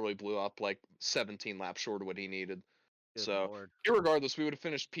computer literally blew up like 17 laps short of what he needed. Good So, Lord. irregardless, we would have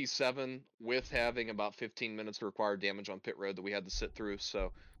finished P7 with having about 15 minutes of required damage on pit road that we had to sit through.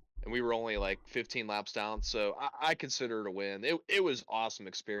 So, and we were only like 15 laps down. So, I consider it a win. It was awesome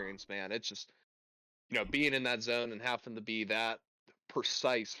experience, man. It's just, being in that zone and having to be that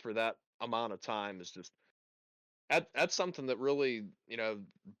precise for that amount of time is just that's something that really,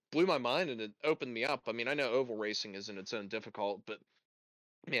 blew my mind and it opened me up. I mean, I know oval racing is in its own difficult, but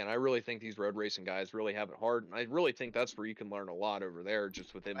man, I really think these road racing guys really have it hard, and I really think that's where you can learn a lot over there,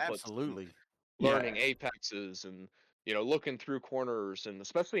 just with inputs and Absolutely. learning Yeah. apexes and looking through corners, and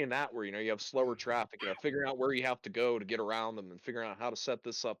especially in that where you have slower traffic, figuring out where you have to go to get around them, and figuring out how to set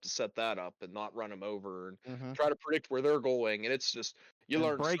this up to set that up, and not run them over, and Hmm. try to predict where they're going, and it's just you And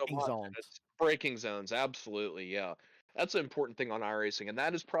learn so braking much. And zones. it's braking zones, absolutely, yeah. That's an important thing on iRacing, and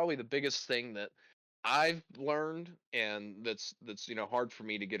that is probably the biggest thing that I've learned, and that's hard for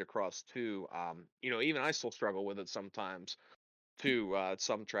me to get across too. Even I still struggle with it sometimes too.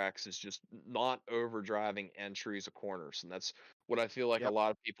 Some tracks is just not overdriving entries of corners, and that's what I feel like a Yep.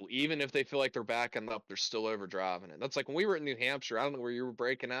 lot of people, even if they feel like they're backing up, they're still overdriving it. That's like when we were in New Hampshire. I don't know where you were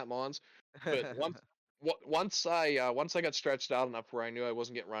breaking at, Mons, but once I got stretched out enough where I knew I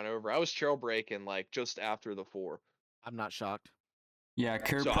wasn't getting run over, I was trail braking like just after the 4. I'm not shocked. Yeah,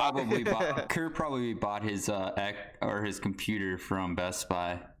 Kerr So probably bought his his computer from Best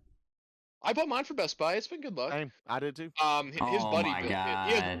Buy. I bought mine for Best Buy. It's been good luck. Same. I did too. His Oh buddy my built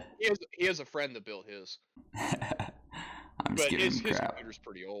God. he has a friend that built his, I'm just but giving his him crap. computer's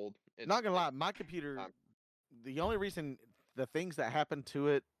pretty old. Not gonna lie, my computer. The only reason the things that happened to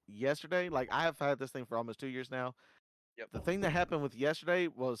it yesterday, like I have had this thing for almost 2 years now. Yep. The thing that happened with yesterday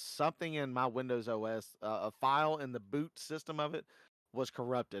was something in my Windows OS, a file in the boot system of it was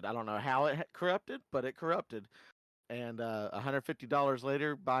corrupted. I don't know how it corrupted, but it corrupted. And $150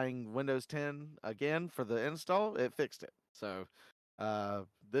 later, buying Windows 10 again for the install, it fixed it. So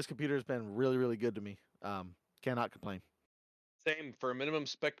this computer has been really, really good to me. Cannot complain. Same for a minimum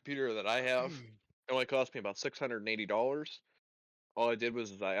spec computer that I have. It only cost me about $680. All I did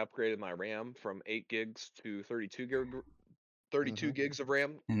was I upgraded my RAM from 8 gigs to 32 gigs of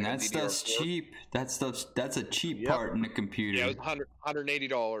RAM. And I got that stuff's DDR4. cheap. That's a cheap Yep. part in the computer. Yeah, it was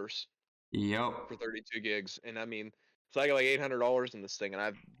 $180 Yep. for 32 gigs, and I mean, so I got like $800 in this thing, and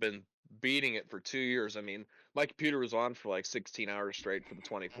I've been beating it for 2 years. I mean, my computer was on for like 16 hours straight for the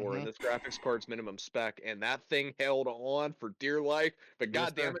 24, and this graphics card's minimum spec, and that thing held on for dear life. But Yes,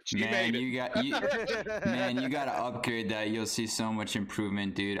 goddamn sir. it, she Man, made it. man, you gotta upgrade that. You'll see so much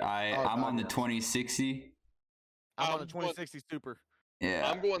improvement, dude. I'm on the 2060. I'm on the I'm 2060 Super.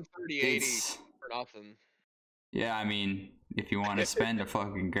 Yeah. I'm going 3080 It's for nothing. yeah. I mean, if you want to spend a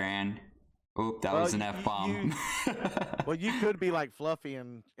fucking grand. Oop, that Well, was an F-bomb. Well, you could be like Fluffy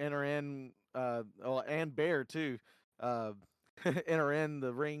and enter in, and Bear too. Enter in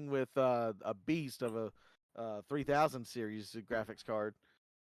the ring with a beast of a 3000 series graphics card.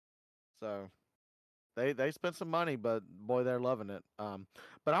 So they spent some money, but boy, they're loving it.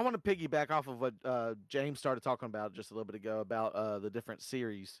 But I want to piggyback off of what James started talking about just a little bit ago about the different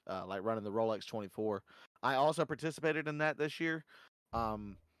series, like running the Rolex 24. I also participated in that this year.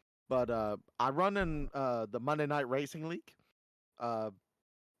 But I run in the Monday Night Racing League.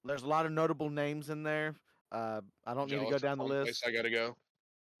 There's a lot of notable names in there. I don't need to go Jealous, down the one place list. I gotta go.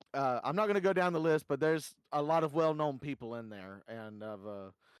 I'm not going to go down the list, but there's a lot of well-known people in there, and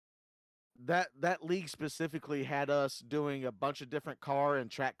that league specifically had us doing a bunch of different car and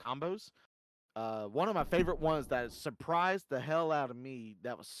track combos. One of my favorite ones that surprised the hell out of me.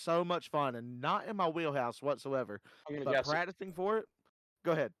 That was so much fun and not in my wheelhouse whatsoever. I'm gonna But guess it. practicing for it.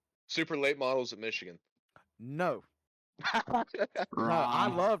 Go ahead. Super late models at Michigan. No, no,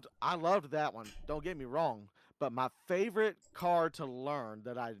 Wrong. I loved that one. Don't get me wrong, but my favorite car to learn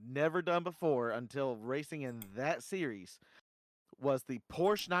that I'd never done before until racing in that series was the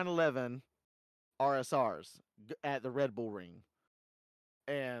Porsche 911 RSRs at the Red Bull Ring,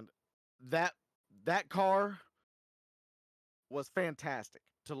 and that that car was fantastic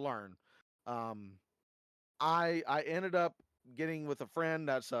to learn. Um, I ended up getting with a friend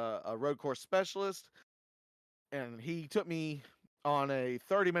that's a road course specialist, and he took me on a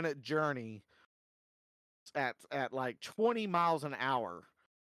 30-minute journey at like 20 miles an hour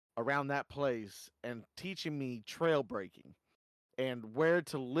around that place and teaching me trail braking and where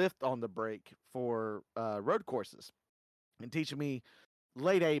to lift on the brake for road courses and teaching me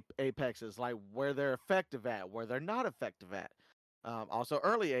late apexes, like where they're effective at, where they're not effective at. Also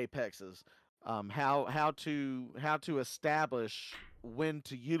early apexes, how to establish when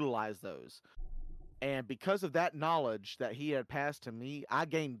to utilize those. And because of that knowledge that he had passed to me, I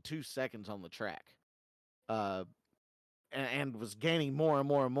gained 2 seconds on the track. Uh, and was gaining more and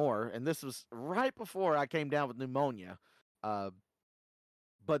more and more. And this was right before I came down with pneumonia. Uh,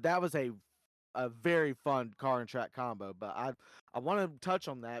 but that was a very fun car and track combo. But I want to touch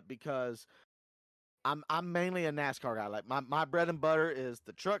on that because I'm mainly a NASCAR guy. Like my bread and butter is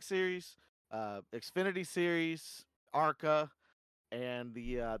the Truck Series, Xfinity Series, ARCA, and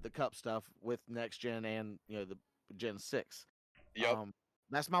the Cup stuff with Next Gen and the Gen 6. Yep.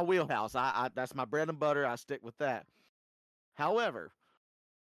 That's my wheelhouse. I that's my bread and butter. I stick with that. However,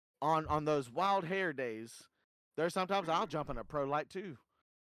 on those wild hair days, there's sometimes I'll jump in a pro light too,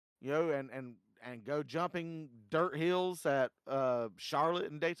 and go jumping dirt hills at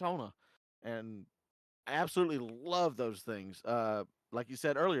Charlotte and Daytona, and I absolutely love those things. Like you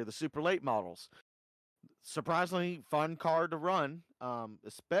said earlier, the super late models, surprisingly fun car to run,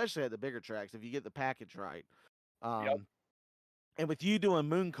 especially at the bigger tracks if you get the package right. Yep. And with you doing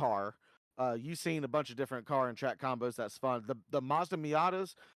Moon Car, you've seen a bunch of different car and track combos. That's fun. The Mazda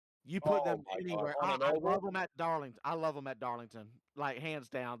Miatas, you put Oh them my God, anywhere. on an I oval? love them at Darlington. I love them at Darlington. Like hands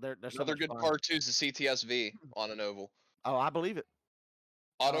down, they're so Another much good fun. car too is the CTSV on an oval. Oh, I believe it.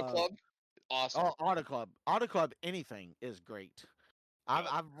 Auto Club, awesome. Oh, Auto Club, anything is great.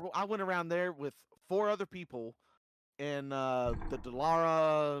 I went around there with 4 other people in the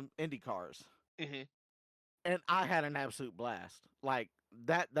Delara Indy cars, hmm and I had an absolute blast. Like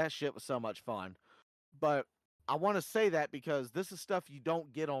that shit was so much fun. But I want to say that because this is stuff you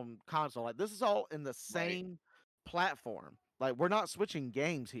don't get on console. Like this is all in the same platform. Like we're not switching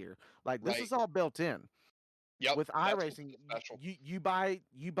games here. Like this Right. is all built in. Yep. With That's what's iRacing, so special. you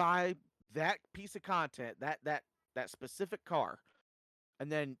buy that piece of content, that specific car,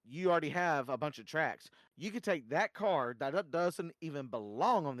 and then you already have a bunch of tracks. You could take that car that doesn't even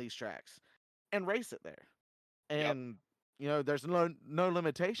belong on these tracks and race it there. Yep. And there's no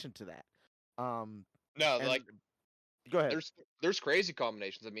limitation to that. No, And like go ahead. there's crazy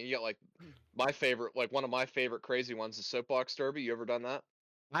combinations. I mean, you got like my favorite, like one of my favorite crazy ones is Soapbox Derby. You ever done that?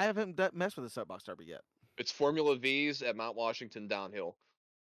 I haven't messed with the Soapbox Derby yet. It's Formula V's at Mount Washington downhill.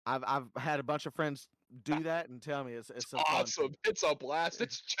 I've had a bunch of friends do that and tell me it's a fun Awesome. thing. It's a blast.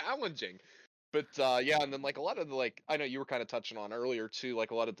 It's challenging. But yeah, and then like a lot of the like I know you were kind of touching on earlier too,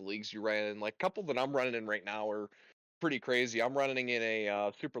 like a lot of the leagues you ran in, like a couple that I'm running in right now are pretty crazy. I'm running in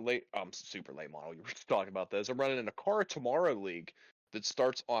a super late model. You were just talking about this. I'm running in a Car Tomorrow league that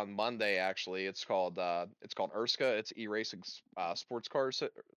starts on Monday actually. It's called ERSCA. It's E-Racing Sports Car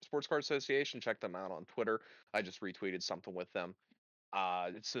Association. Check them out on Twitter. I just retweeted something with them.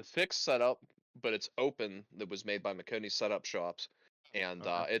 It's a fixed setup, but it's open. That was made by McConey Setup Shops, and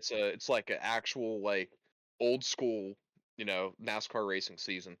Okay. it's like an actual like old school, NASCAR racing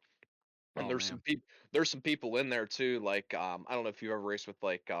season. And Oh man. there's some people in there too. Like I don't know if you've ever raced with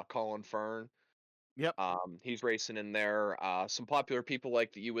like Colin Fern. Yep. He's racing in there. Some popular people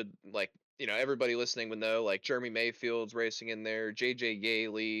like that you would like. Everybody listening would know like Jeremy Mayfield's racing in there. JJ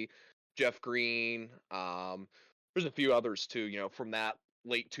Yaley, Jeff Green. There's a few others too. From that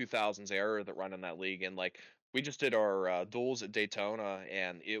late 2000s era that run in that league. And like we just did our duels at Daytona,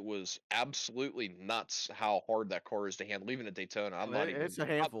 and it was absolutely nuts how hard that car is to handle. Even at Daytona, It's a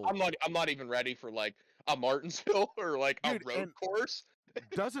handful. I'm not even ready for like a Martinsville or like Dude, a road and course.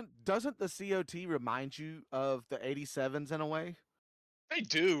 doesn't the COT remind you of the 87s in a way? They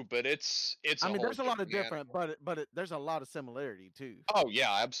do, but it's I a mean, whole there's a lot of different different, but there's a lot of similarity too. Oh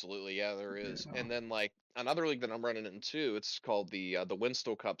yeah, absolutely. Yeah, there is. Yeah. And then like another league that I'm running in too, it's called the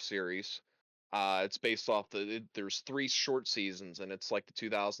Winston Cup Series. It's based off there's 3 short seasons, and it's like the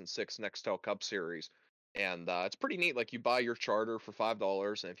 2006 Nextel Cup Series, and it's pretty neat. Like you buy your charter for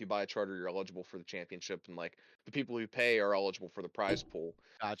 $5, and if you buy a charter, you're eligible for the championship, and like the people who pay are eligible for the prize pool.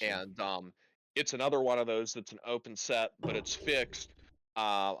 Gotcha. And it's another one of those that's an open set, but it's fixed.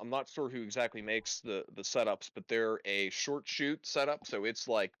 I'm not sure who exactly makes the setups, but they're a short shoot setup, so it's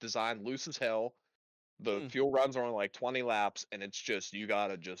like designed loose as hell. The fuel runs are only like 20 laps, and it's just you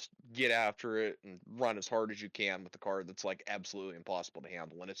gotta just get after it and run as hard as you can with the car that's like absolutely impossible to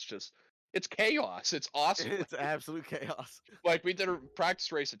handle. And it's chaos. It's awesome. It's absolute chaos. Like we did a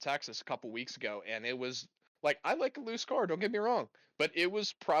practice race at Texas a couple weeks ago, and it was like I like a loose car, don't get me wrong, but it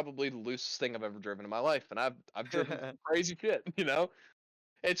was probably the loosest thing I've ever driven in my life, and I've driven some crazy shit, you know.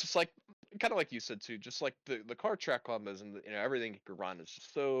 It's just like kind of like you said too, just like the car track combos and everything you can run is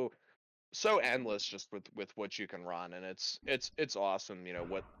just so endless just with what you can run, and it's awesome,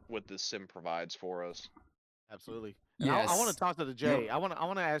 what this sim provides for us. Absolutely. I want to talk to the Jay. I want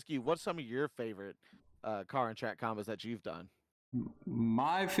to ask you, what's some of your favorite car and track combos that you've done?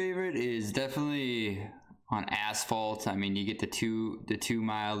 My favorite is definitely on asphalt. I mean, you get the two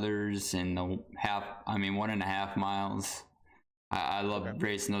milers and the 1.5 miles. I love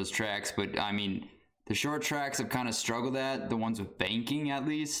racing those tracks, but I mean, the short tracks I've kind of struggled at, the ones with banking at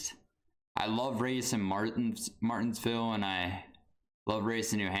least. I love racing Martinsville, and I love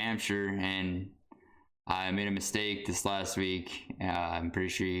racing New Hampshire, and I made a mistake this last week. I'm pretty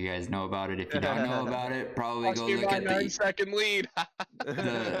sure you guys know about it. If you don't know about it, probably go look at the 9-second lead.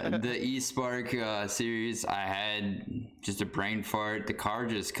 the eSpark series. I had just a brain fart. The car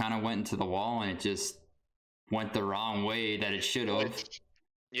just kind of went into the wall, and it just went the wrong way that it should have.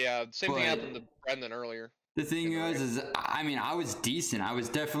 Yeah, same thing happened to Brendan earlier. The thing is, I mean, I was decent. I was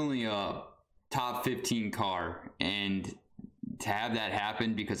definitely a top 15 car, and to have that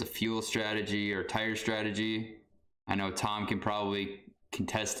happen because of fuel strategy or tire strategy, I know Tom can probably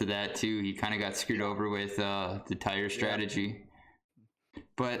contest to that too. He kind of got screwed over with the tire strategy.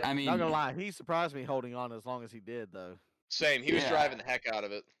 But I mean, not gonna lie, he surprised me holding on as long as he did, though. Same. He was driving the heck out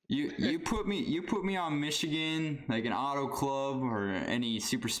of it. You put me on Michigan, like an auto club or any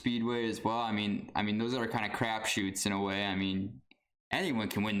super speedway as well. I mean those are kind of crapshoots in a way. I mean, anyone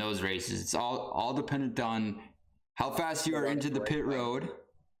can win those races. It's all dependent on how fast you are into the pit road.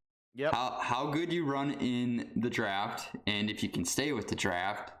 Yep. How good you run in the draft, and if you can stay with the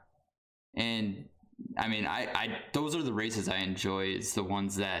draft. And I mean, I those are the races I enjoy. It's the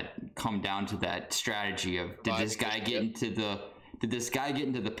ones that come down to that strategy of did this guy get into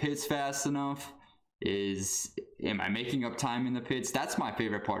the pits fast enough? Am I making up time in the pits? That's my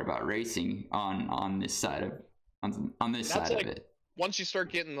favorite part about racing on this side of it. Once you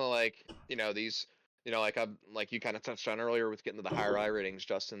start getting the these like you kind of touched on earlier with getting to the higher I ratings,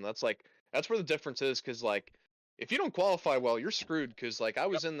 Justin. That's where the difference is, because like if you don't qualify well, you're screwed. Because like I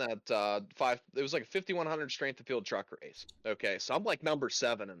was in that it was like a 5100 strength of field truck race. Okay, so I'm like number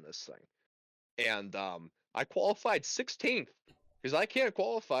 7 in this thing, and I qualified 16th because I can't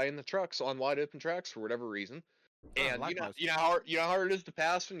qualify in the trucks on wide open tracks for whatever reason. And you know how hard it is to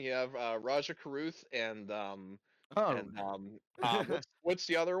pass when you have Raja Karuth and what's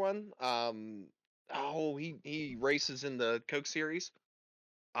the other one? He races in the Coke Series.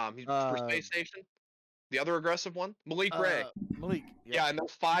 He's for Space Station. The other aggressive one, Malik Ray. Malik. Yeah, and they're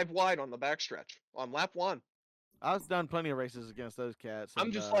 5 wide on the backstretch on lap 1. I've done plenty of races against those cats.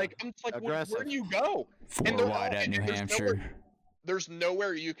 I'm just like, where do you go? 4 wide at New Hampshire. There's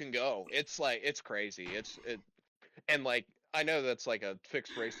nowhere you can go. It's crazy. And like I know that's like a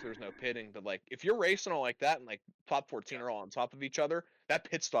fixed race. There's no pitting, but like if you're racing all like that and like top 14 are all on top of each other, that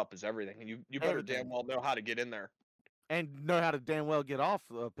pit stop is everything, and you better damn well know how to get in there and know how to damn well get off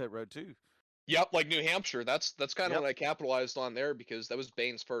the pit road too. Yep, like New Hampshire. That's kind of what I capitalized on there, because that was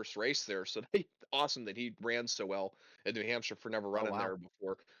Bane's first race there. So awesome that he ran so well at New Hampshire for never running there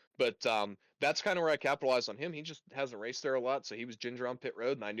before. But that's kind of where I capitalized on him. He just hasn't raced there a lot, so he was ginger on pit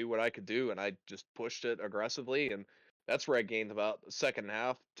road, and I knew what I could do, and I just pushed it aggressively, and that's where I gained about a second and a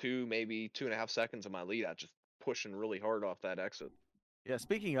half, maybe 2.5 seconds of my lead out, just pushing really hard off that exit. Yeah,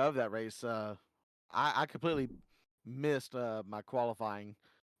 speaking of that race, I completely missed my qualifying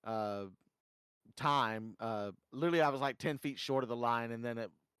time. Literally, I was like 10 feet short of the line, and then it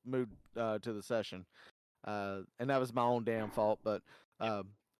moved to the session, and that was my own damn fault. But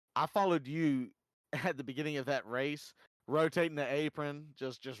I followed you at the beginning of that race, rotating the apron,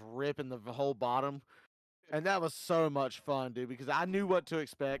 just ripping the whole bottom, and that was so much fun, dude, because I knew what to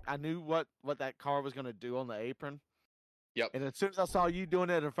expect. I knew what that car was going to do on the apron. Yep. And as soon as I saw you doing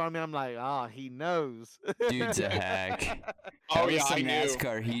it in front of me, I'm like, he knows. Dude's a hack. Oh, that was some I knew.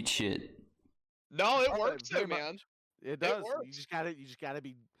 NASCAR heat shit. No, it Oh, works, very though, man. much. It does. You works. just gotta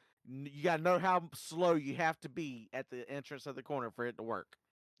be. You gotta know how slow you have to be at the entrance of the corner for it to work.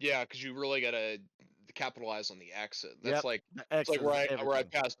 Yeah, because you really gotta capitalize on the exit. That's Yep. like The it's like X's, where I everything.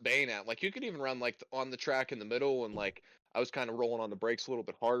 passed Bane at. Like you could even run like on the track in the middle, and like I was kind of rolling on the brakes a little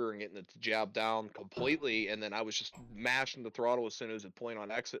bit harder and getting it to jab down completely, and then I was just mashing the throttle as soon as it point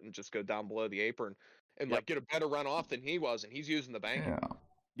on exit and just go down below the apron and Yep. like get a better run off than he was, and he's using the banking.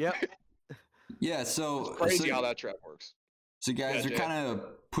 Yeah. Yep. Yeah. It's So crazy how that track works. So guys, Yeah, we're Jay. kind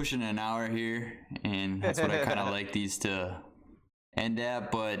of pushing an hour here, and that's what I kind of like these to end at.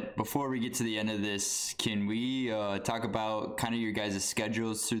 But before we get to the end of this, can we talk about kind of your guys'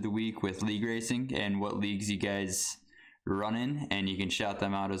 schedules through the week with league racing and what leagues you guys run in, and you can shout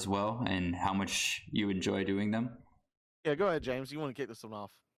them out as well, and how much you enjoy doing them? Yeah, go ahead, James. You want to kick this one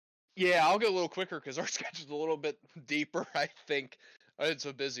off? Yeah, I'll go a little quicker because our schedule's a little bit deeper, I think. It's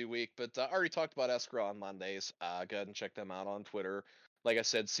a busy week, but I already talked about Escrow on Mondays. Go ahead and check them out on Twitter. Like I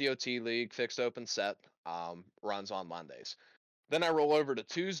said, COT League, fixed open set, runs on Mondays. Then I roll over to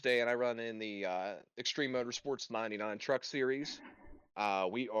Tuesday and I run in the Extreme Motorsports 99 Truck Series.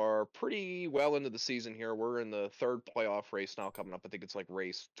 We are pretty well into the season here. We're in the third playoff race now coming up. I think it's like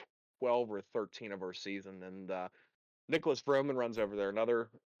race 12 or 13 of our season. And Nicholas Vroman runs over there, another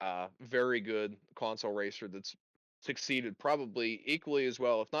very good console racer that's succeeded probably equally as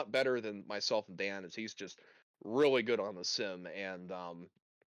well, if not better than myself and Dan, as he's just really good on the sim. And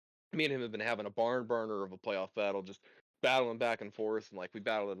me and him have been having a barn burner of a playoff battle, just battling back and forth. And like we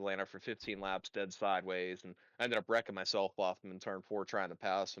battled Atlanta for 15 laps, dead sideways, and I ended up wrecking myself off him in turn 4 trying to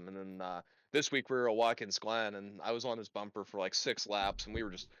pass him. And then this week we were at Watkins Glen, and I was on his bumper for like 6 laps, and we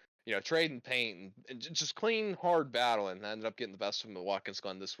were just trading paint and just clean, hard battle. And I ended up getting the best of him at Watkins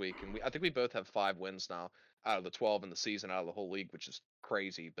Glen this week. And I think we both have 5 wins now out of the 12 in the season, out of the whole league, which is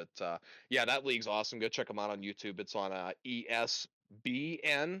crazy. But yeah, that league's awesome. Go check them out on YouTube. It's on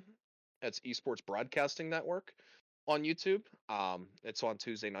ESBN. That's Esports Broadcasting Network on YouTube. It's on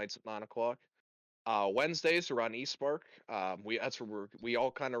Tuesday nights at 9 o'clock. Wednesdays we're on eSpark. That's where we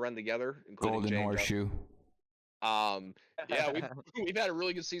all kind of run together, including Golden Jane. Horseshoe. Yeah, we've had a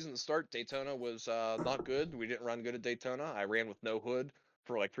really good season to start. Daytona was not good. We didn't run good at Daytona. I ran with no hood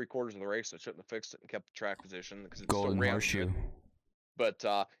for like 3/4 of the race. I shouldn't have fixed it and kept the track position because it still Golden ran Horseshoe. good.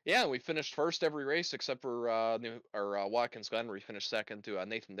 But yeah, we finished first every race except for Watkins Glen, where we finished second to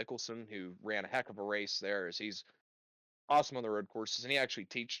Nathan Nicholson, who ran a heck of a race there, as he's awesome on the road courses, and he actually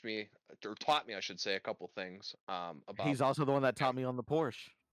taught me, I should say, a couple things about. He's also the one that taught me on the Porsche.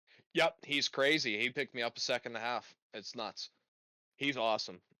 Yep, he's crazy. He picked me up a second and a half. It's nuts. He's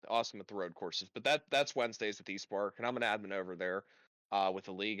awesome at the road courses. But that's Wednesdays with eSpark, and I'm an admin over there with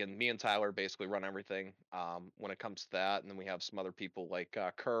the league, and me and Tyler basically run everything when it comes to that. And then we have some other people like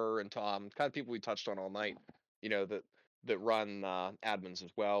Kerr and Tom, kind of people we touched on all night, that run admins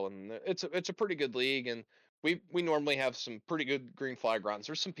as well. And it's a pretty good league, and we normally have some pretty good green flag runs.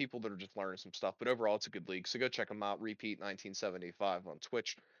 There's some people that are just learning some stuff, but overall it's a good league. So go check them out. Repeat 1975 on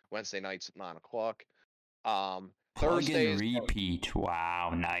Twitch Wednesday nights at 9 o'clock. Plug Thursdays. and repeat.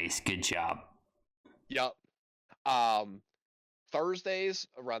 Wow, nice. Good job. Yep. Thursdays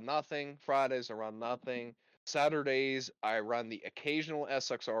I run nothing. Fridays I run nothing. Saturdays I run the occasional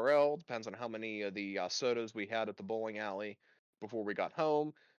SXRL. Depends on how many of the sodas we had at the bowling alley before we got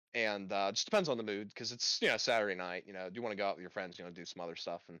home, and just depends on the mood because it's Saturday night. Do you want to go out with your friends? Do some other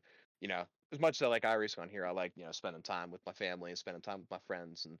stuff, and as much as I like iRacing on here, I like spending time with my family and spending time with my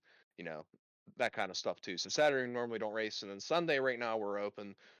friends, and that kind of stuff too. So Saturday we normally don't race, and then Sunday right now we're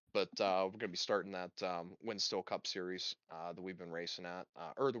open. But we're going to be starting that Windstill Cup series that we've been racing at,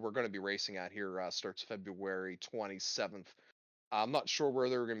 or that we're going to be racing at here. Starts February 27th. I'm not sure where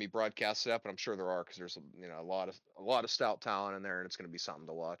they're going to be broadcasted at, but I'm sure there are because there's a lot of stout talent in there, and it's going to be something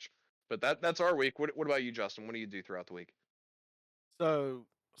to watch. But that's our week. What about you, Justin? What do you do throughout the week? So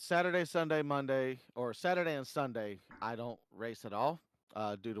Saturday, Sunday, Monday, or Saturday and Sunday, I don't race at all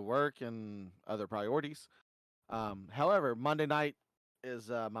due to work and other priorities. However, Monday night is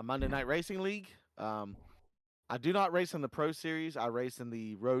my Monday night racing league. I do not race in the Pro Series. I race in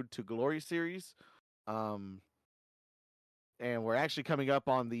the Road to Glory series. And we're actually coming up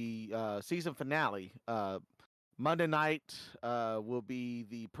on the season finale. Monday night will be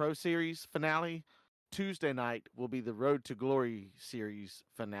the Pro Series finale. Tuesday night will be the Road to Glory series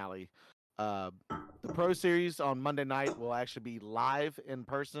finale. The Pro Series on Monday night will actually be live in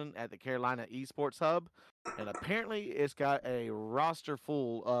person at the Carolina Esports Hub. And apparently it's got a roster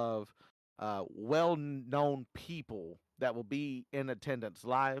full of well-known people that will be in attendance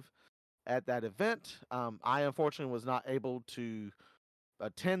live at that event. I unfortunately was not able to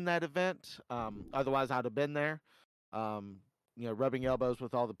attend that event. Otherwise, I'd have been there. Rubbing elbows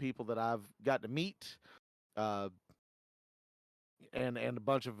with all the people that I've got to meet, and a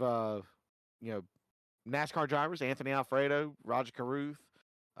bunch of NASCAR drivers: Anthony Alfredo, Roger Carruth,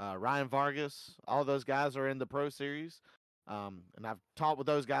 Ryan Vargas. All those guys are in the Pro Series, and I've talked with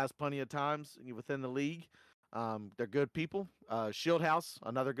those guys plenty of times within the league. They're good people. Shieldhouse,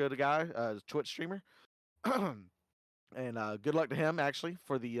 another good guy, Twitch streamer. And good luck to him actually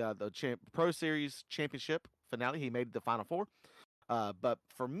for the Pro Series championship finale. He made the Final Four. But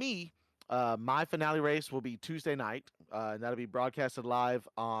for me, my finale race will be Tuesday night, and that'll be broadcasted live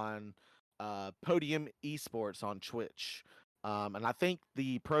on Podium Esports on Twitch. And I think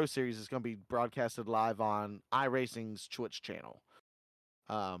the Pro Series is going to be broadcasted live on iRacing's Twitch channel.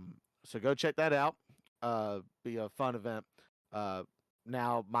 So go check that out. Be a fun event.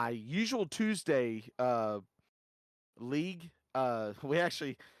 Now, my usual Tuesday league, we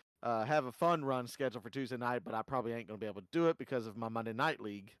actually have a fun run scheduled for Tuesday night, but I probably ain't going to be able to do it because of my Monday night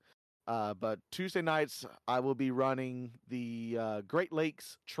league. But Tuesday nights, I will be running the Great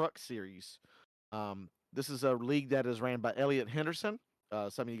Lakes Truck Series. This is a league that is ran by Elliot Henderson.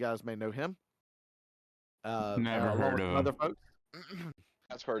 Some of you guys may know him. Never heard of him. Other folks.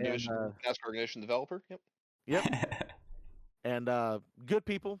 NASCAR Ignition developer. Yep. And good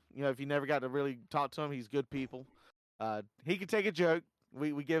people. If you never got to really talk to him, he's good people. He can take a joke.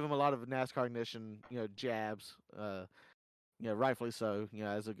 We give him a lot of NASCAR Ignition, jabs. Rightfully so.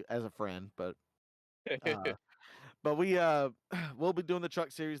 As a friend, but we'll be doing the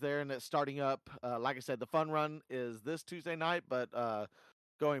truck series there, and it's starting up. Like I said, the fun run is this Tuesday night, but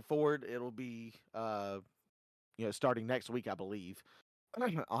going forward, it'll be starting next week, I believe,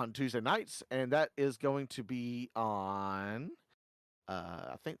 on Tuesday nights, and that is going to be on.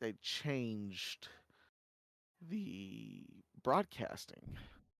 I think they changed the broadcasting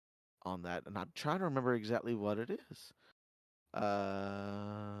on that, and I'm trying to remember exactly what it is.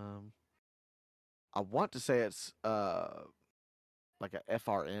 I want to say it's like a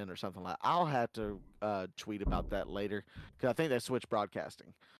FRN or something like that. I'll have to tweet about that later because I think they switched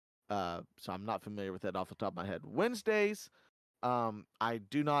broadcasting. So I'm not familiar with that off the top of my head. Wednesdays, I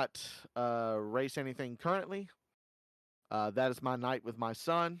do not race anything currently. That is my night with my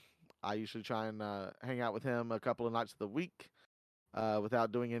son. I usually try and hang out with him a couple of nights of the week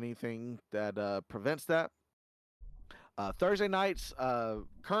without doing anything that prevents that. Thursday nights,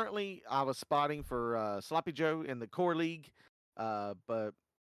 currently I was spotting for Sloppy Joe in the Core League, but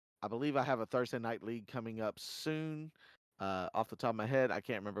I believe I have a Thursday night league coming up soon. Off the top of my head, I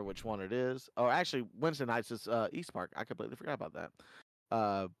can't remember which one it is. Oh, actually, Wednesday nights is East Park. I completely forgot about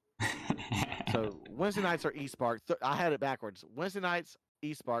that. So Wednesday nights are East Park. I had it backwards. Wednesday nights,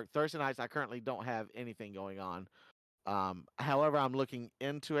 East Park. Thursday nights, I currently don't have anything going on. However, I'm looking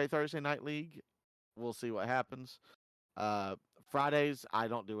into a Thursday night league. We'll see what happens. Fridays, I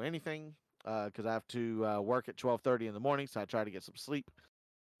don't do anything because I have to work at 12:30 in the morning, so I try to get some sleep.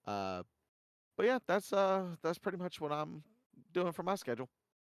 But yeah, that's pretty much what I'm doing for my schedule.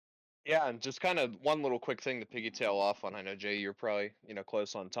 Yeah, and just kind of one little quick thing to piggytail off on. I know Jay, you're probably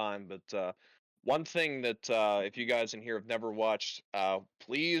close on time, but one thing that if you guys in here have never watched,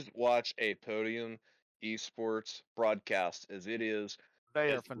 please watch a Podium Esports broadcast, as it is.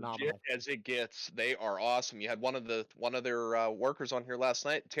 They are as phenomenal. legit as it gets. They are awesome. You had one of their workers on here last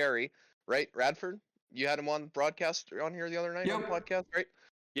night, Terry, right? Radford. You had him on broadcast on here the other night on the podcast, right?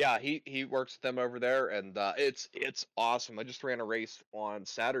 Yeah, he works with them over there, and it's awesome. I just ran a race on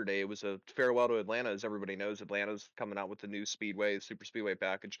Saturday. It was a farewell to Atlanta. As everybody knows, Atlanta's coming out with the new Speedway, Super Speedway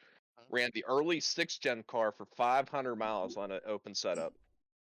package. Ran the early 6th gen car for 500 miles on an open setup.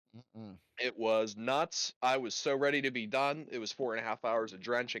 Mm-mm. It was nuts. I was so ready to be done. It was 4.5 hours of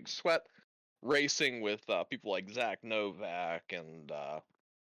drenching sweat, racing with people like Zach Novak and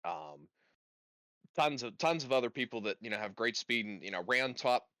tons of other people that have great speed and ran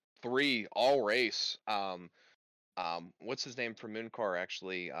top 3 all race. What's his name from Mooncar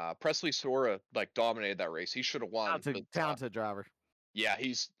actually? Presley Sora dominated that race. He should have won. Talented driver. Yeah,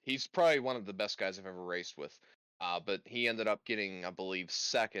 he's probably one of the best guys I've ever raced with. But he ended up getting, I believe,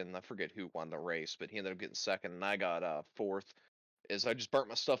 second. I forget who won the race, but he ended up getting second, and I got 4th. Is I just burnt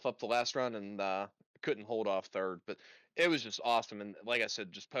my stuff up the last run and couldn't hold off 3rd. But it was just awesome, and like I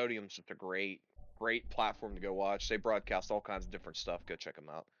said, just Podium's just a great platform to go watch. They broadcast all kinds of different stuff. Go check them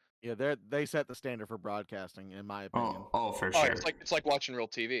out. Yeah, they set the standard for broadcasting, in my opinion. Oh, for sure. It's like watching real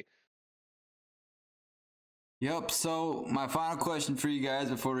TV. Yep. So my final question for you guys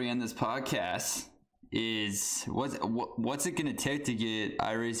before we end this podcast is what's it gonna take to get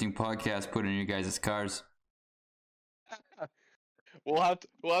iRacing podcast put in your guys' cars? we'll have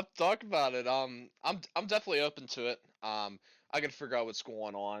to talk about it. I'm definitely open to it. I gotta figure out what's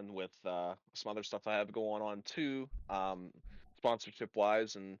going on with some other stuff I have going on too. Sponsorship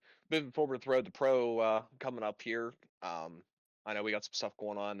wise, and moving forward with Road to Pro coming up here. I know we got some stuff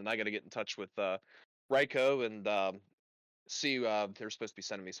going on, and I got to get in touch with Ryko and see. They're supposed to be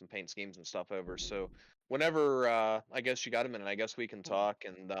sending me some paint schemes and stuff over. So whenever I guess you got him, and I guess we can talk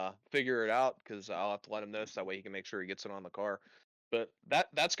and figure it out because I'll have to let him know so that way he can make sure he gets it on the car. But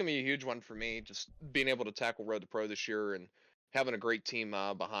that's gonna be a huge one for me, just being able to tackle Road to Pro this year and having a great team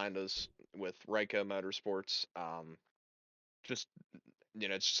behind us with Ryko Motorsports. Just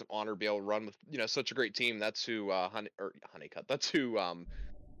it's just an honor to be able to run with such a great team. That's who Honeycutt. That's who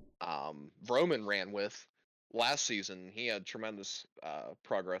Vroman ran with last season. He had tremendous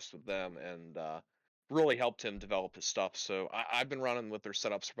progress with them and really helped him develop his stuff. So I've been running with their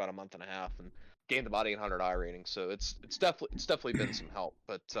setups for about a month and a half and gained about 800 I rating. So it's definitely been some help.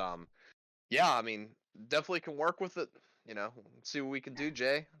 But yeah, I mean, definitely can work with it. See what we can do,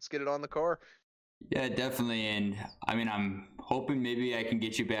 Jay. Let's get it on the car. Yeah, definitely. And I mean, I'm hoping maybe I can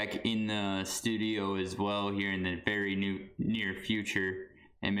get you back in the studio as well here in the very near future,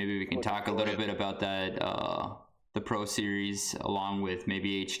 and maybe we can talk a little bit about that the Pro Series along with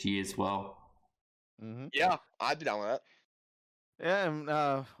maybe HD as well. Yeah, I'd be down with that. Yeah,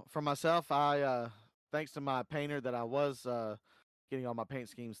 and for myself, I thanks to my painter that I was getting all my paint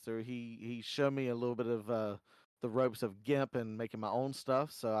schemes through, he showed me a little bit of the ropes of GIMP and making my own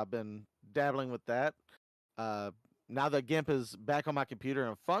stuff. So I've been dabbling with that. Now that GIMP is back on my computer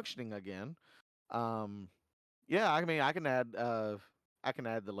and functioning again, yeah, I mean I can add the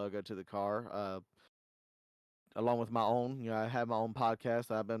logo to the car along with my own. I have my own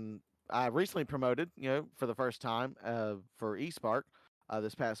podcast. I recently promoted, for the first time for eSpark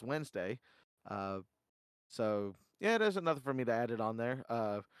this past Wednesday. So yeah, there's nothing for me to add it on there.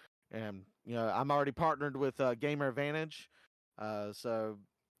 And I'm already partnered with Gamer Advantage, so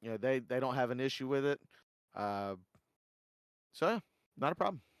they don't have an issue with it. So yeah, not a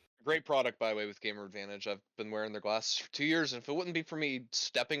problem. Great product, by the way, with Gamer Advantage. I've been wearing their glasses for 2 years, and if it wouldn't be for me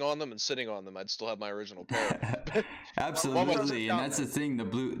stepping on them and sitting on them, I'd still have my original pair. Absolutely, and that's the thing. The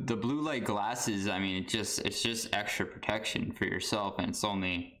blue light glasses. I mean, it's just extra protection for yourself, and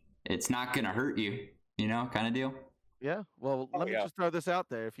it's not gonna hurt you. Kind of deal. Yeah. Well, let me just throw this out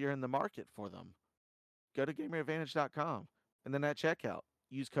there. If you're in the market for them, go to gameradvantage.com and then at checkout,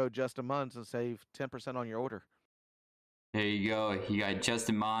 use code Justin Munns and save 10% on your order. There you go. You got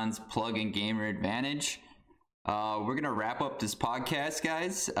Justin Mons plug-in Gamer Advantage. We're gonna wrap up this podcast,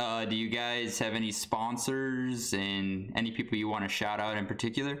 guys. Do you guys have any sponsors and any people you want to shout out in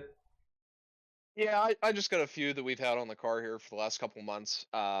particular? Yeah, I just got a few that we've had on the car here for the last couple months.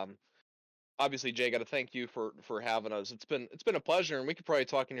 Obviously, Jay, got to thank you for having us. It's been a pleasure, and we could probably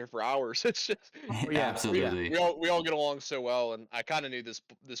talk in here for hours. It's just Absolutely. We all get along so well, and I kind of knew this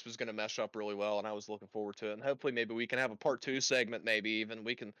was going to mesh up really well, and I was looking forward to it. And hopefully, maybe we can have a part 2 segment. Maybe even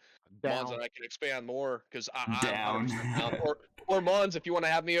we can Mons and I can expand more because I'm down. down. Or Mons, if you want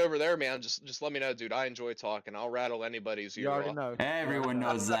to have me over there, man, just let me know, dude. I enjoy talking. I'll rattle anybody's ear. You already know. Everyone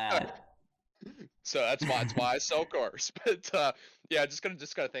knows that. So that's why I sell cars. But yeah, just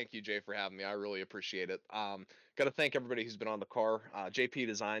gotta thank you, Jay, for having me. I really appreciate it. Gotta thank everybody who's been on the car. JP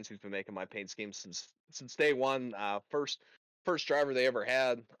Designs, who's been making my paint schemes since day one. First driver they ever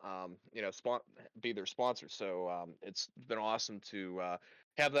had. Be their sponsor. So it's been awesome to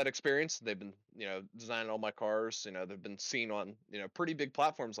have that experience. They've been designing all my cars. They've been seen on pretty big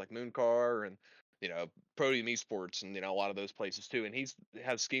platforms like Mooncar and Podium Esports and a lot of those places too. And he's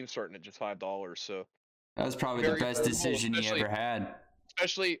has schemes starting at just $5. So that was probably the best decision he ever had.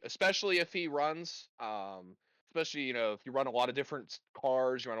 Especially if he runs, especially if you run a lot of different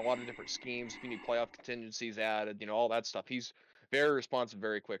cars, you run a lot of different schemes. If you need playoff contingencies added, all that stuff. He's very responsive,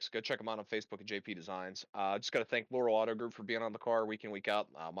 very quick. So go check him out on Facebook at JP Designs. Just got to thank Laurel Auto Group for being on the car week in, week out.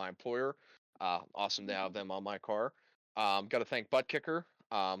 My employer, awesome to have them on my car. Got to thank Butt Kicker.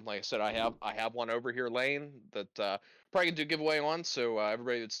 Like I said, I have one over here, Lane, that probably can do a giveaway on. So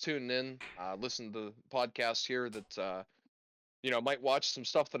everybody that's tuning in, listen to the podcast here that might watch some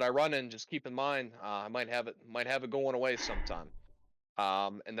stuff that I run in. Just keep in mind, I might have it going away sometime.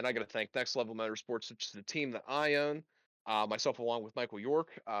 And then I got to thank Next Level Motorsports, which is the team that I own. Myself along with Michael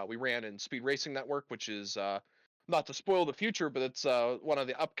York, we ran in Speed Racing Network, which is not to spoil the future, but it's one of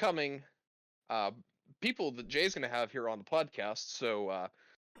the upcoming people that Jay's going to have here on the podcast. So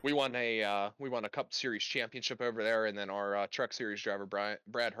we won a Cup Series championship over there, and then our Truck Series driver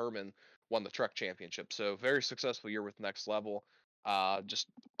Brad Herman won the Truck Championship. So very successful year with Next Level. Just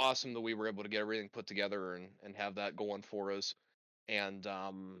awesome that we were able to get everything put together and have that going for us. and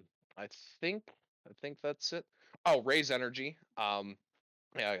I think I think that's it. Oh, Raise Energy.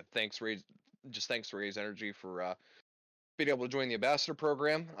 Yeah, thanks Raise. Just thanks to Raise Energy for being able to join the ambassador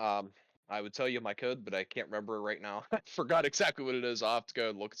program. I would tell you my code, but I can't remember it right now. I forgot exactly what it is. I'll have to go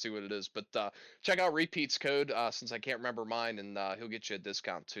and look and see what it is. But check out Repeat's code since I can't remember mine, and he'll get you a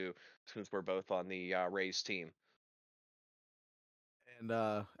discount too, since we're both on the Raise team. And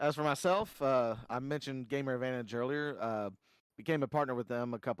as for myself, I mentioned Gamer Advantage earlier. Became a partner with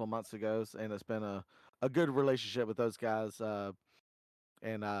them a couple months ago, and it's been a good relationship with those guys.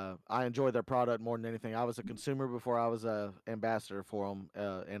 And I enjoy their product more than anything. I was a consumer before I was a ambassador for them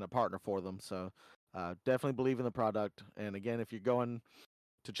and a partner for them. So definitely believe in the product. And again, if you're going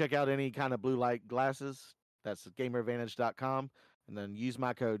to check out any kind of blue light glasses, that's gameradvantage.com, and then use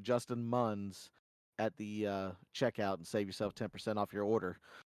my code Justin Munns at the checkout and save yourself 10% off your order.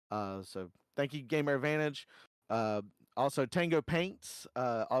 So thank you, Gamer Advantage. Also, Tango Paints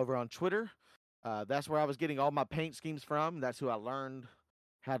over on Twitter. That's where I was getting all my paint schemes from. That's who I learned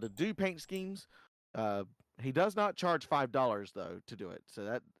how to do paint schemes. He does not charge $5 though to do it,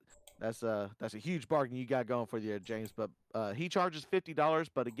 so that's a huge bargain you got going for you, James. But he charges $50.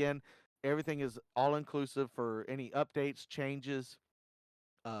 But again, everything is all inclusive for any updates, changes,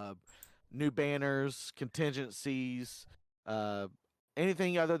 new banners, contingencies,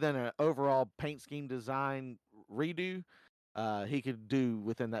 anything other than an overall paint scheme design redo. He could do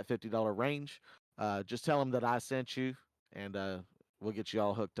within that $50 range. Just tell him that I sent you, and we'll get you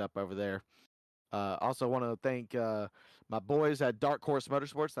all hooked up over there. Also, want to thank my boys at Dark Horse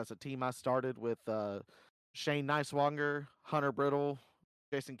Motorsports. That's a team I started with Shane Neiswanger, Hunter Brittle,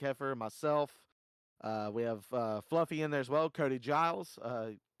 Jason Keffer, myself. We have Fluffy in there as well, Cody Giles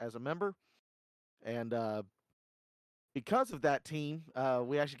as a member. And because of that team,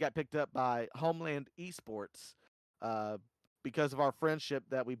 we actually got picked up by Homeland Esports. Because of our friendship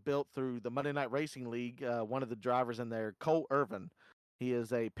that we built through the Monday Night Racing League, one of the drivers in there, Cole Irvin, he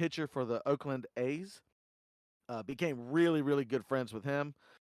is a pitcher for the Oakland A's. Became really, really good friends with him.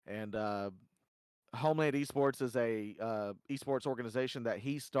 And Homeland Esports is a esports organization that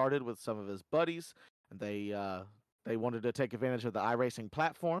he started with some of his buddies. And they wanted to take advantage of the iRacing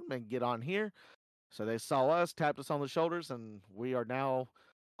platform and get on here. So they saw us, tapped us on the shoulders, and we are now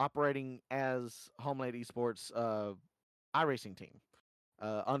operating as Homeland Esports iRacing team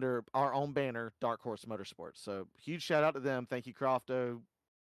under our own banner, Dark Horse Motorsports. So huge shout out to them. Thank you, Crofto,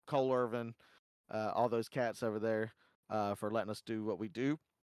 Cole Irvin, all those cats over there for letting us do what we do.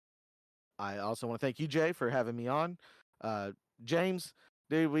 I also want to thank you, Jay, for having me on. James,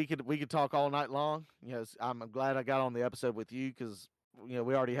 dude, we could talk all night long. You know, I'm glad I got on the episode with you because we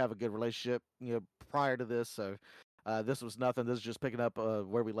already have a good relationship. Prior to this, so this was nothing. This is just picking up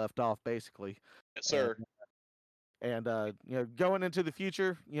where we left off, basically. Yes, sir. And going into the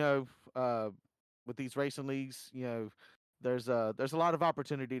future, with these racing leagues, there's a lot of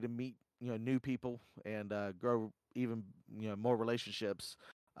opportunity to meet new people and grow even more relationships.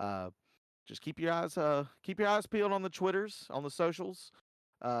 Just keep your eyes peeled on the Twitters, on the socials,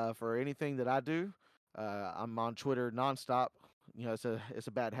 for anything that I do. I'm on Twitter nonstop. It's a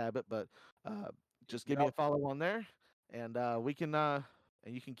bad habit, but just give me a follow on there, and we can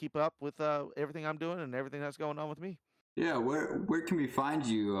and you can keep up with everything I'm doing and everything that's going on with me. Yeah, where can we find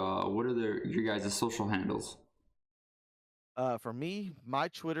you? What are your guys' social handles? For me, my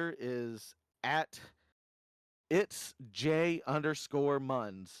Twitter is at it's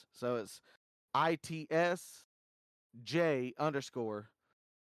J_Munns. So it's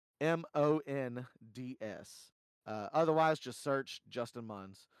ITSJ_MONDS. Otherwise, just search Justin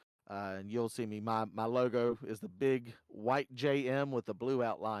Munns. And you'll see me. My logo is the big white JM with the blue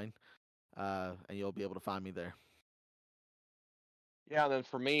outline, and you'll be able to find me there. Yeah, and then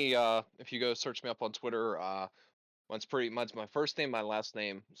for me, if you go search me up on Twitter, it's pretty much my first name, my last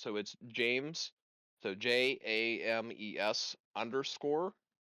name. So it's James, so JAMES _, and then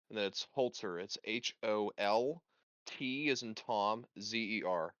it's Holzer. It's HOLT as in Tom,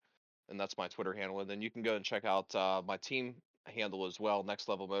 ZER, and that's my Twitter handle. And then you can go and check out my team handle as well, Next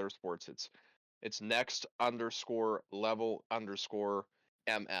Level Motorsports. It's next _level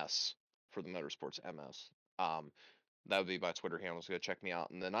 _MS for the Motorsports MS. That would be my Twitter handle, so go check me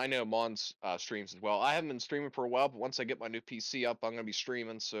out. And then I know Mon's streams as well. I haven't been streaming for a while, but once I get my new PC up, I'm gonna be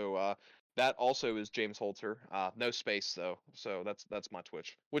streaming. So that also is James Holzer. No space though. So that's my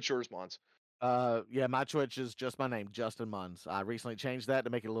Twitch. What's yours, Mons? Yeah, my Twitch is just my name, Justin Munns. I recently changed that to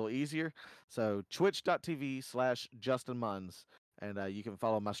make it a little easier. So twitch.tv/Justin Munns. And you can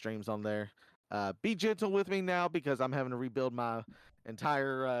follow my streams on there. Be gentle with me now because I'm having to rebuild my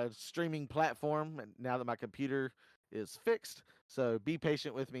entire streaming platform now that my computer is fixed. So be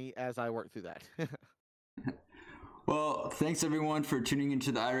patient with me as I work through that. Well, thanks everyone for tuning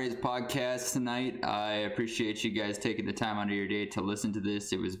into the iRace podcast tonight. I appreciate you guys taking the time out of your day to listen to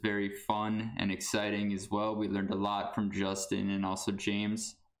this. It was very fun and exciting as well. We learned a lot from Justin and also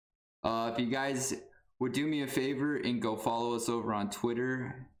James. If you guys would do me a favor and go follow us over on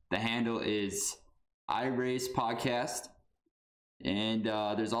Twitter, the handle is iRace Podcast. And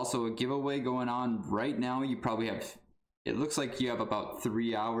there's also a giveaway going on right now. You probably have, it looks like you have about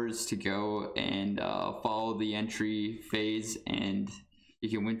 3 hours to go and follow the entry phase and you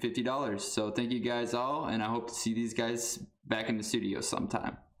can win $50. So thank you guys all, and I hope to see these guys back in the studio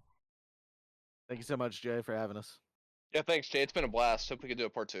sometime. Thank you so much, Jay, for having us. Yeah, thanks, Jay. It's been a blast. Hope we can do a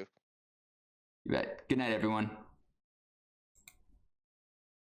part 2. You bet. Good night, everyone.